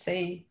community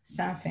say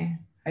something?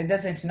 I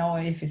doesn't know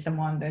if it's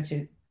someone that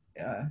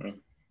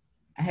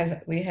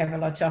we have a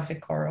lot of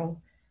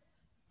coral.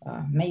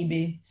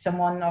 Maybe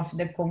someone of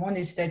the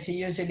community that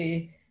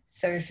usually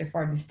search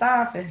for the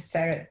stuff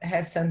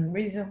has some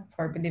reason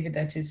for believing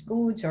that it's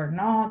good or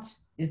not.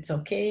 It's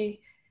okay.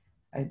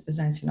 I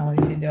doesn't know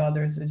if the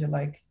others would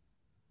like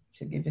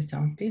to give you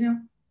some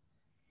opinion.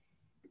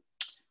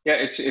 Yeah,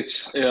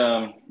 it's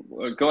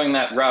going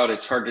that route.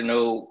 It's hard to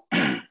know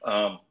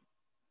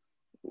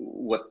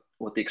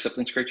what the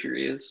acceptance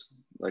criteria is.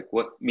 Like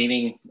what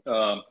meaning?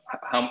 How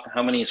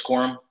many is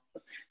quorum?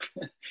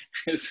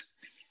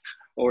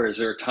 Or is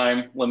there a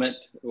time limit?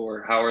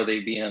 Or how are they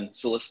being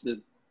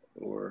solicited?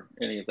 Or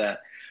any of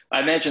that?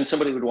 I imagine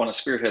somebody would want to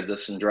spearhead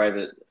this and drive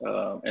it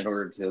in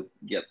order to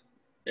get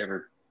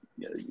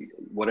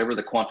whatever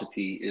the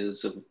quantity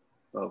is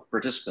of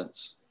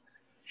participants.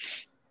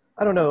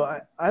 I don't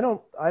know. I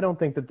don't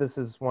think that this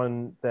is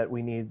one that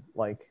we need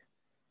like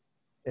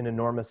an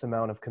enormous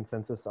amount of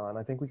consensus on.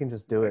 I think we can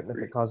just do it. And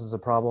if it causes a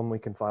problem, we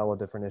can file a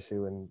different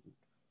issue and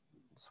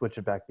switch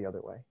it back the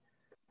other way.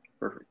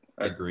 Perfect.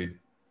 Agreed.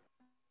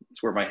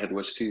 That's where my head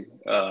was too.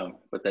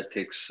 But that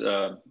takes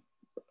an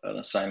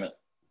assignment.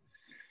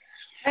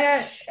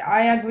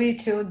 I agree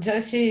too.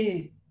 Just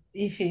I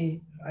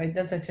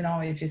don't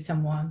know if it's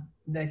someone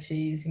that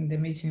is in the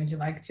meeting would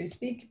like to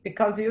speak,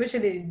 because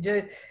usually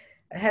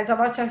has a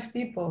lot of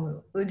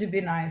people. Would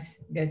be nice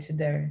get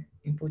their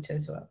input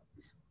as well.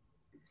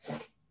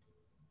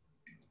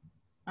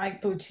 I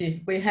put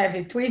we have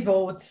 3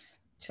 votes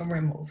to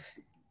remove.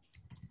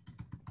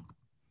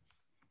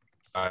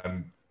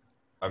 I'm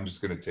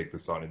just going to take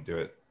this on and do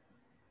it.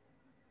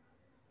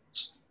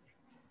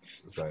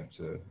 Assign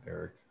to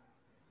Eric.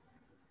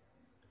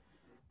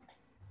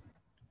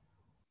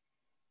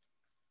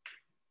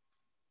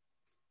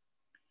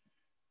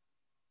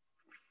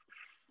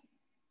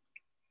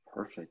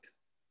 Perfect.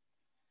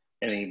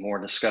 Any more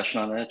discussion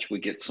on that? Should we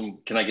get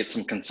can I get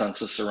some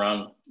consensus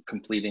around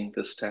completing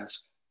this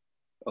task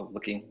of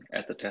looking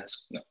at the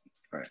task? No.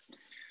 All right.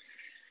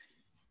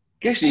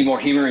 You guys need more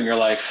humor in your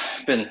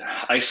life. Been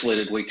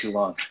isolated way too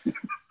long.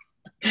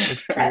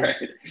 Right.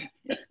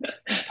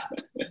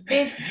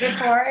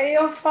 Before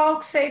you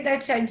folks say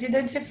that I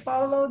didn't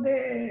follow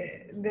the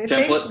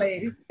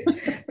template.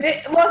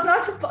 It was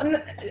not,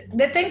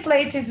 the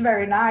template is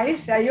very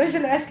nice. I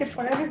usually ask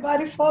for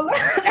everybody follow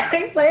the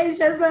template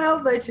as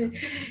well, but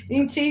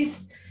in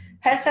this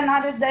has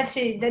scenarios that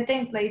the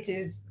template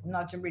is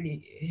not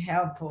really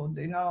helpful,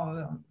 you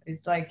know,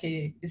 it's like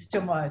it's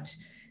too much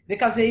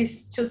because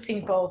it's too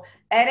simple.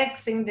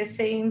 Eric's in the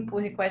same pull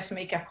request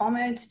make a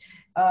comment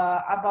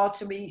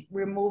about we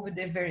remove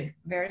the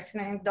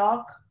versioning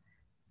doc.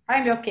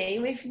 I'm okay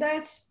with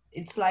that.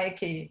 It's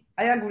like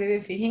I agree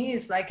with him.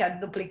 It's like a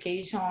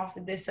duplication of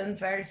the sun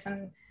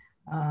version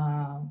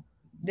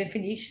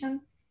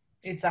definition.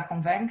 It's a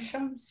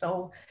convention,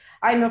 so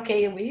I'm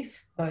okay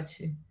with. But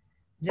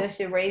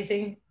just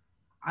raising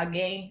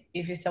again,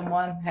 if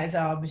someone has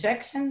an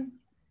objection,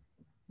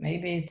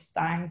 maybe it's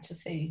time to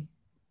say.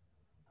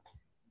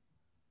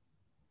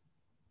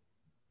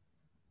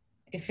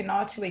 If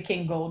not, we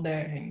can go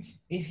there. And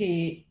if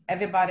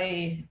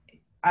everybody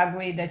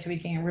agree that we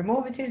can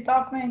remove these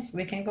documents,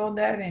 we can go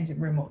there and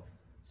remove.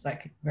 It's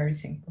like very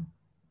simple.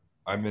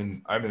 I'm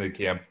in the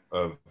camp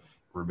of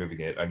removing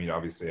it. I mean,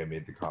 obviously I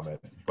made the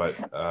comment, but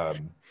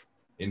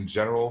in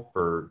general,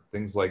 for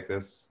things like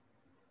this,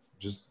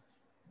 just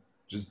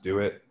do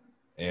it.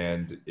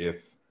 And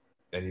if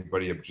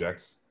anybody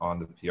objects on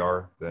the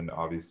PR, then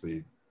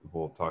obviously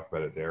we'll talk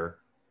about it there.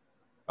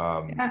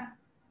 Yeah.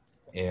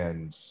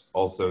 And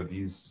also,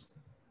 these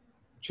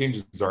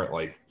changes aren't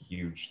like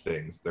huge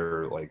things.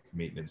 They're like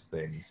maintenance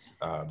things.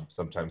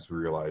 Sometimes we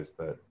realize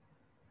that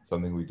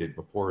something we did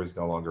before is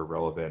no longer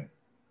relevant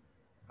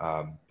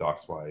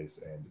docs wise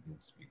and it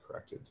needs to be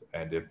corrected.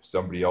 And if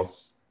somebody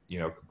else, you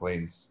know,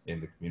 complains in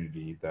the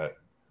community that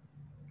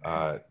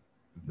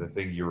the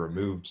thing you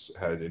removed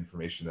had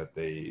information that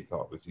they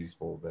thought was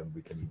useful, then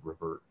we can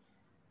revert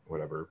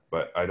whatever.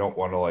 But I don't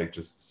want to like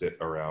just sit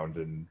around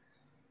and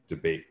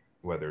debate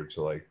whether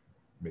to like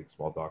make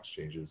small docs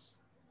changes.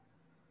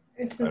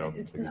 It's not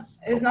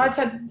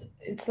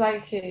it's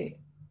like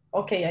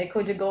okay, I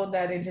could go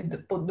there and do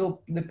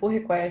the pull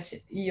request,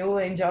 you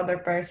and the other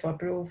person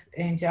approve,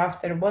 and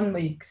after 1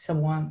 week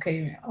someone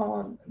came,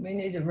 oh, we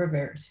need a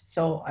revert.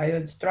 So I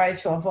would try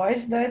to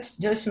avoid that,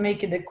 just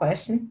make the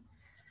question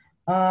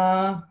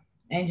and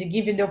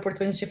give you the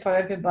opportunity for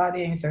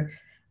everybody to answer.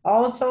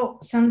 Also,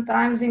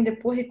 sometimes in the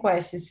pull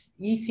requests,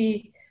 if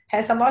he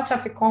has a lot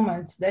of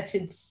comments that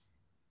it's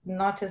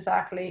not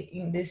exactly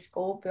in the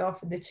scope of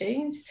the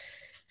change.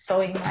 So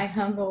in my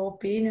humble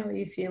opinion,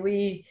 if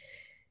we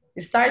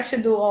start to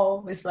do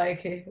all, it's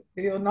like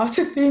we will not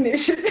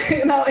finish,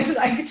 you know, it's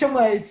like too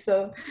much.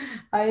 So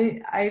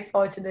I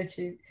thought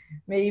that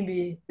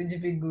maybe it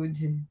would be good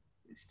to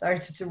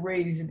start to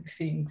raise the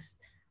things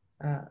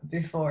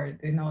before,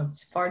 you know,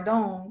 for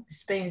don't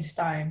spend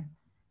time.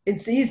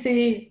 It's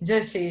easy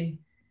just to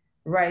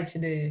write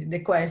the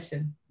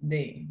question,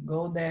 then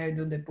go there,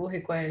 do the pull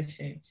request,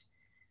 change.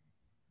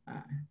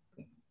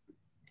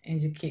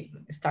 And you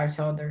start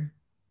other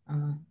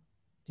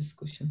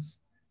discussions.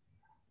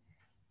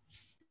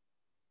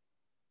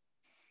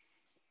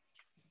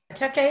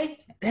 It's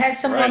okay. Has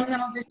someone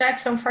an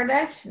objection for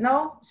that?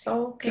 No?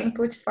 So can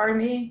put for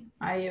me,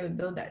 I will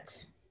do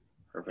that.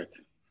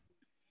 Perfect.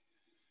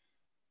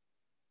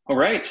 All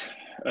right.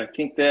 I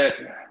think that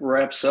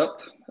wraps up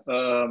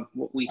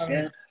what we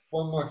had.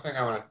 One more thing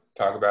I want to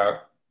talk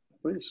about.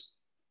 Please.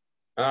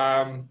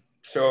 And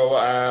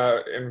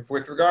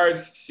with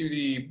regards to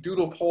the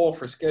doodle poll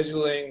for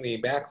scheduling the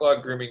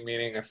backlog grooming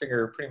meeting, I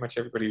figure pretty much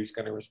everybody who's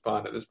going to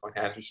respond at this point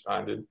has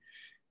responded.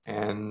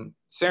 And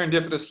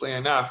serendipitously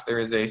enough, there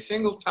is a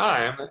single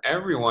time that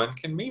everyone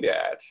can meet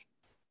at.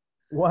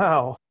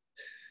 Wow.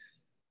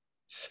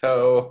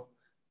 So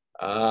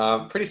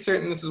pretty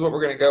certain this is what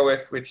we're going to go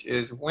with, which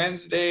is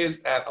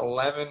Wednesdays at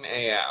 11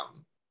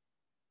 a.m.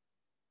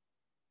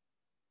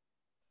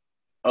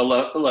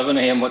 11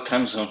 a.m. What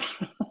time zone?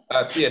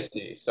 PST,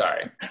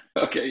 sorry.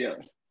 Okay, yeah.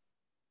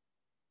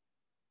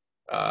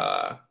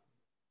 I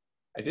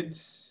did,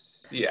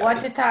 yeah. What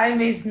the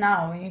time is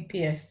now in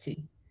PST?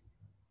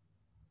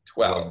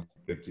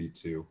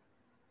 12:52.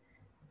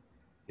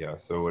 Yeah,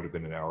 so it would have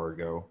been an hour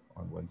ago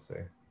on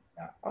Wednesday.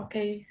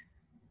 Okay.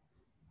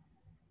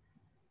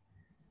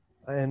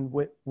 And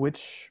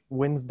which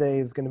Wednesday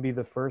is going to be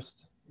the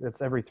first?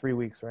 It's every 3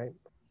 weeks, right?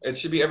 It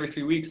should be every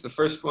 3 weeks. The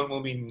first one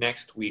will be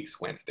next week's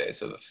Wednesday,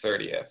 so the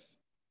 30th.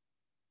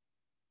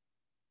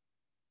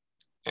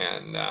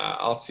 And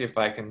I'll see if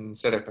I can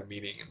set up a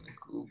meeting in the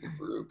Google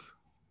group.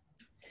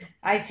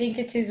 I think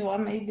it is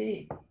one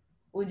maybe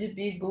would it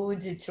be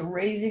good to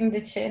raising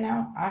the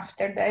channel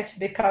after that,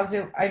 because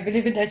I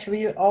believe that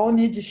we all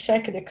need to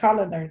check the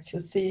calendar to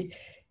see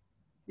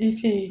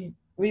if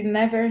we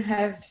never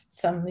have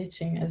some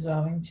meeting as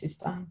well in this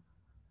time.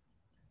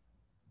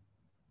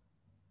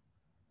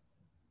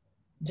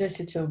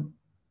 Just to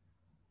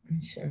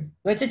be sure.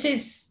 But it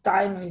is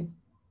time.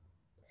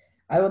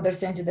 I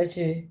understand that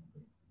it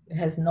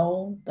has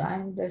no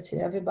time that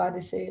everybody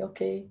say,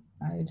 okay,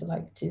 I would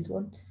like this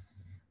one.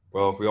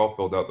 Well, if we all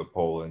filled out the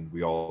poll and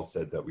we all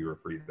said that we were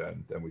free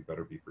then we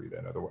better be free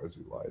then. Otherwise,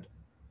 we lied.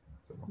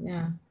 So.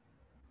 Yeah.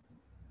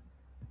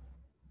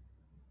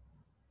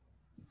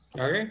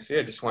 Okay, so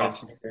yeah, just wanted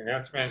Awesome. to make the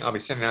announcement. I'll be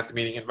sending out the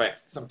meeting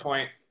invites at some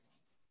point.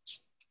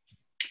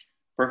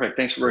 Perfect.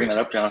 Thanks for bringing that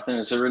up, Jonathan.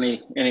 Is there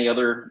any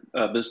other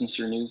business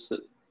or news that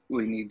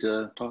we need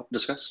to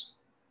discuss?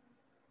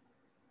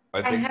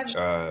 I think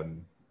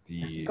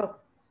Go.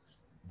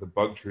 the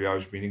bug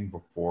triage meeting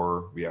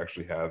before we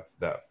actually have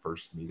that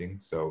first meeting,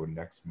 so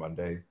next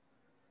Monday,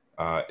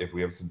 if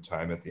we have some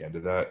time at the end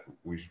of that,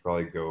 we should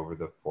probably go over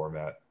the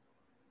format.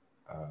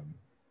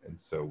 And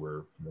so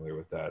we're familiar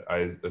with that.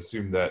 I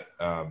assume that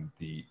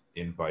the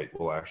invite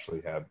will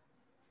actually have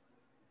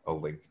a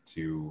link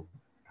to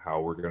how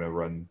we're going to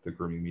run the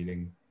grooming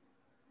meeting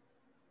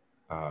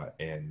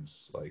and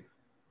like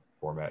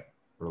format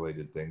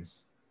related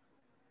things.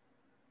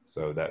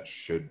 So that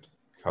should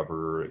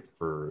cover it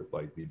for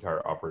like the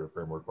entire operator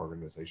framework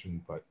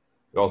organization, but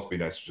it'd also be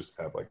nice to just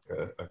have like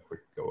a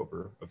quick go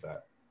over of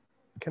that.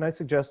 Can I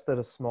suggest that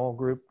a small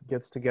group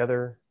gets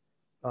together,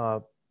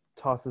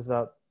 tosses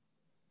up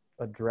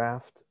a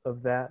draft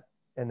of that,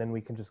 and then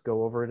we can just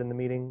go over it in the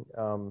meeting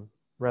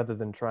rather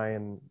than try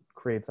and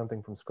create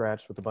something from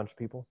scratch with a bunch of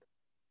people?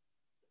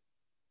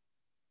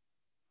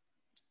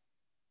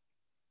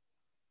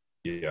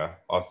 Yeah,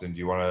 Austin, do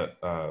you want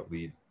to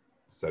lead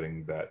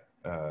setting that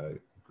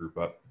group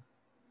up?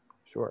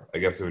 Sure. I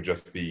guess it would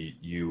just be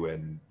you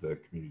and the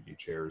community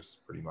chairs,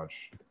 pretty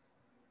much.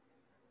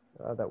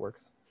 That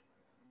works.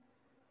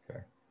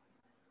 Okay.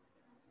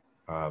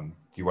 Do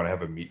you want to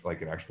have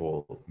an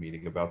actual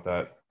meeting about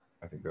that?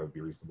 I think that would be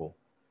reasonable.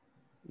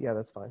 Yeah,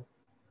 that's fine.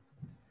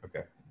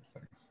 Okay,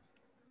 thanks.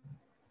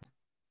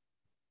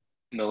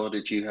 Milo,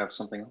 did you have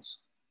something else?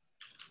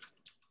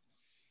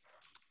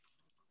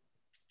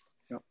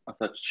 No, I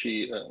thought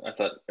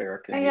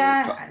Eric.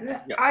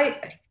 Yeah,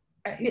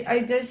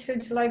 I just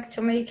would like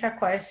to make a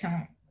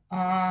question.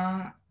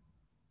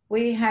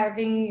 We have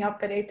in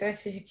Operator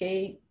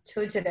SDK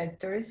 2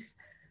 directors.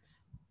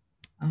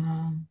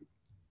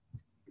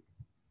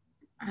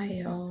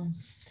 I'll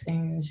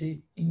send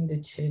in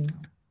the channel.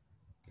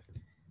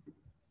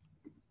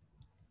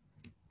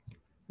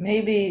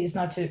 Maybe it's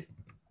not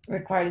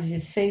required to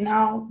say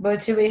now,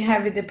 but we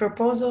have the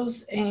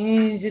proposals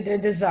and the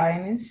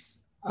designs.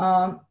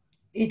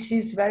 It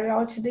is very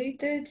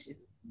outdated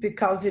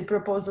because the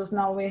proposals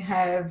now we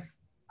have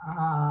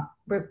a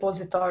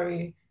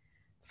repository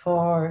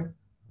for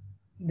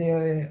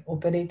the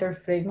operator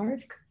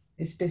framework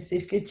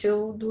specific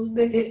to do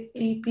the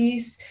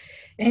APs,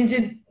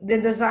 and the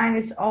design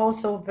is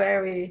also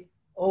very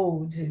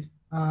old.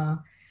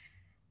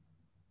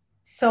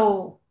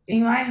 So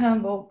in my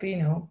humble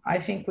opinion, I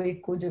think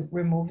we could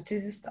remove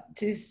this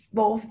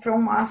both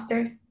from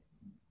master.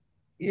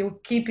 You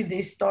keep the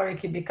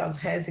historic because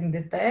having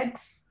the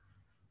tags,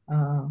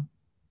 but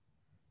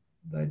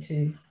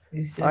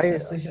it's just a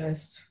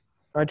suggestion.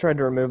 I tried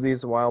to remove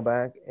these a while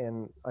back,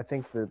 and I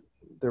think that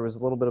there was a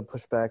little bit of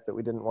pushback that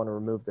we didn't want to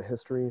remove the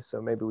history,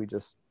 so maybe we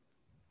just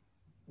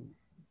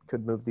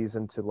could move these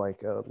into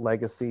like a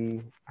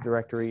legacy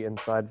directory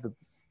inside the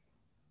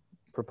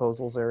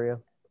proposals area.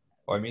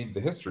 Well, I mean,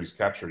 the history is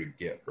captured in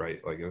Git, right?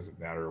 Like, it doesn't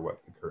matter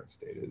what the current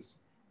state is.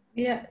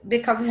 Yeah,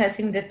 because it has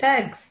in the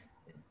tags.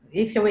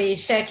 If we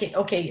check it,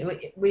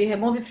 okay, we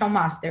remove it from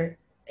master,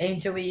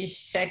 and we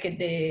check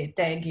the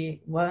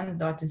tag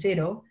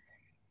 1.0,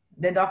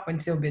 the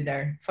documents will be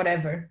there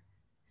forever.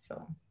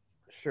 So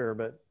sure,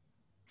 but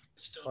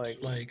still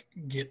like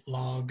git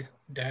log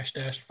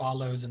 --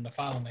 follows in the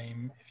file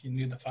name if you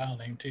knew the file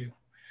name too.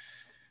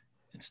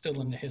 It's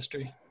still in the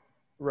history.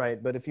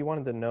 Right, but if you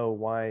wanted to know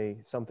why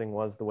something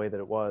was the way that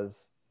it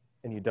was,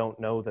 and you don't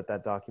know that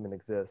that document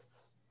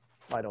exists,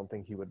 I don't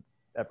think you would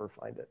ever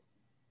find it.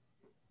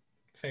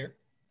 Fair.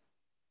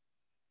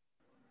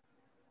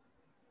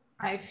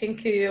 I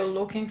think you're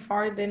looking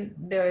for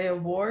the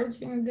word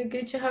in the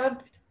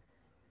GitHub,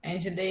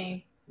 and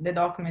then the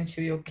document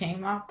will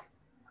came up.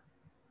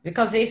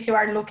 Because if you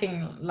are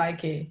looking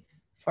like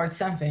for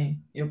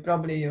something, you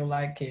probably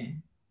like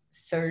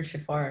search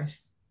for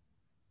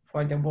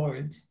the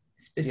word,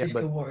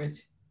 specific word.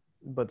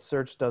 But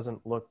search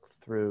doesn't look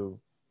through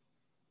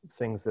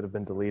things that have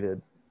been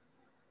deleted.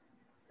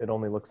 It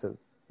only looks at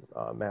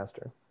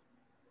master.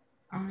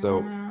 So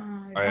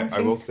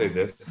I will say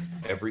this,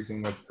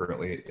 everything that's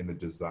currently in the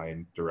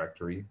design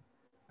directory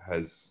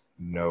has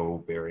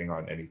no bearing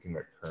on anything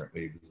that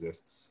currently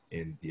exists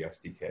in the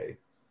SDK.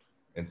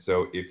 And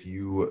so if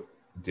you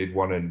did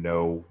want to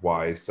know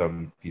why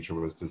some feature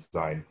was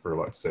designed for,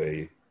 let's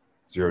say,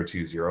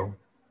 020,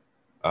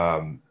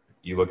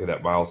 you look at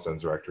that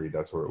milestones directory,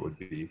 that's where it would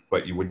be.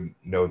 But you wouldn't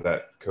know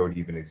that code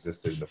even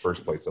existed in the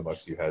first place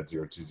unless you had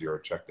 020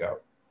 checked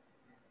out.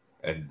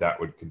 And that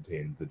would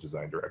contain the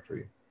design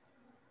directory.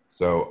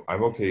 So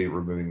I'm okay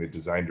removing the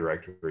design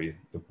directory.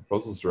 The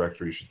proposals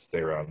directory should stay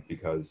around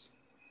because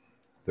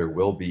there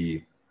will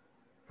be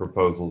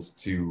proposals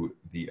to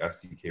the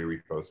SDK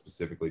repo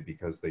specifically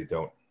because they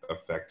don't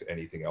affect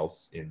anything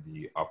else in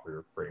the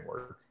operator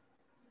framework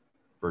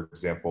For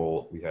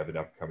example, we have an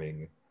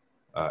upcoming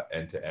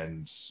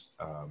end-to-end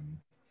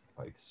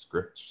like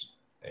scripts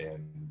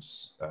and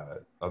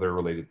other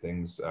related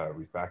things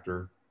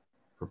refactor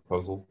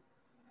proposal.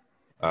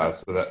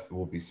 So that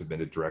will be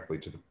submitted directly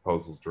to the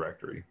proposals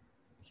directory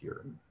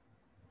here.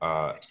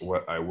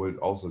 What I would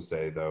also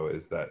say, though,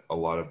 is that a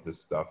lot of this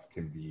stuff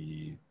can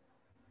be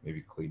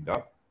maybe cleaned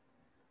up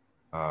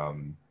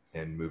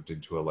and moved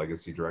into a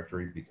legacy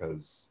directory,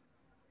 because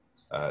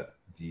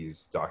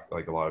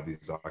like a lot of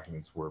these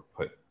documents were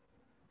put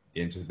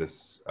into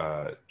this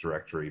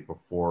directory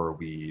before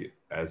we,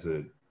 as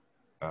a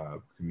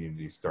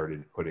community,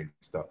 started putting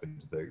stuff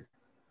into the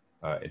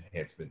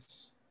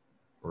enhancements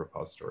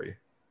repository.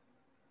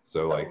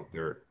 So like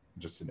they're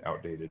just an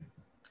outdated,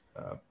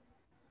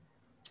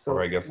 So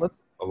or I guess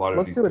a lot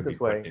of these could be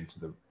put into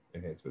the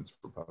enhancements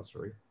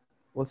repository.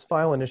 Let's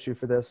file an issue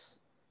for this,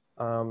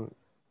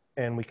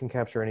 and we can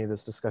capture any of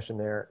this discussion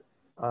there.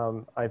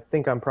 I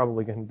think I'm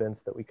probably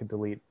convinced that we could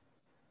delete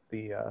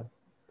the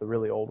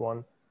really old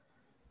one.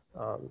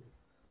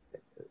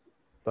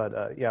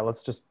 But yeah,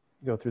 let's just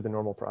go through the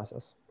normal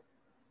process.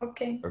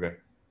 Okay. Okay.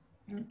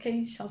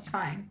 Okay, sounds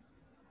fine.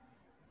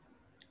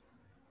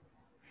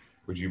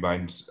 Would you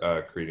mind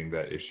creating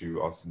that issue,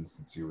 Austin,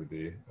 since you were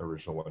the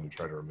original one to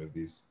try to remove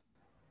these?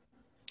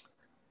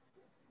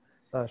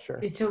 Sure.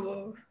 It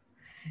will.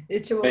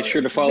 Make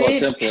sure to follow a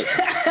template.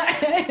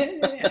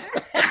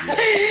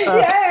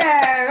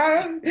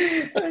 Yeah.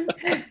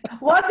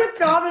 What the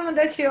problem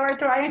that you are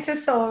trying to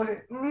solve?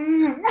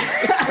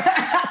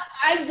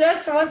 I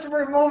just want to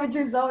remove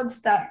this old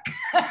stuff.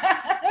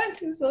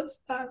 This old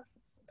stuff.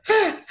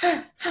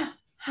 I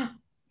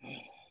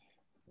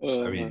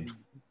mean,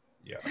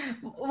 yeah.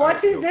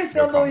 What is the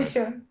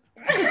solution?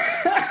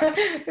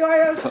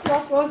 Your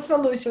proposed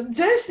solution?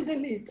 Just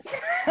delete.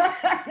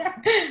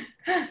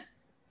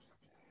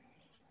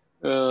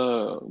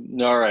 All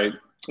right.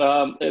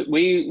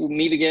 We will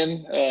meet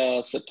again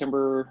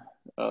September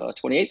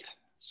 28th,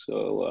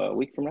 so a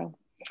week from now.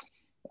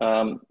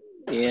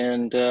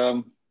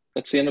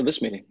 That's the end of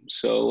this meeting.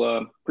 So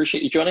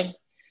appreciate you joining.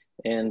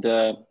 And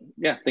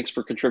yeah, thanks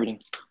for contributing.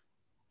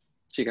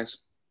 See you guys.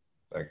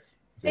 Thanks.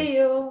 See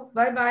you.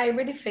 Bye-bye.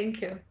 Really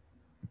thank you.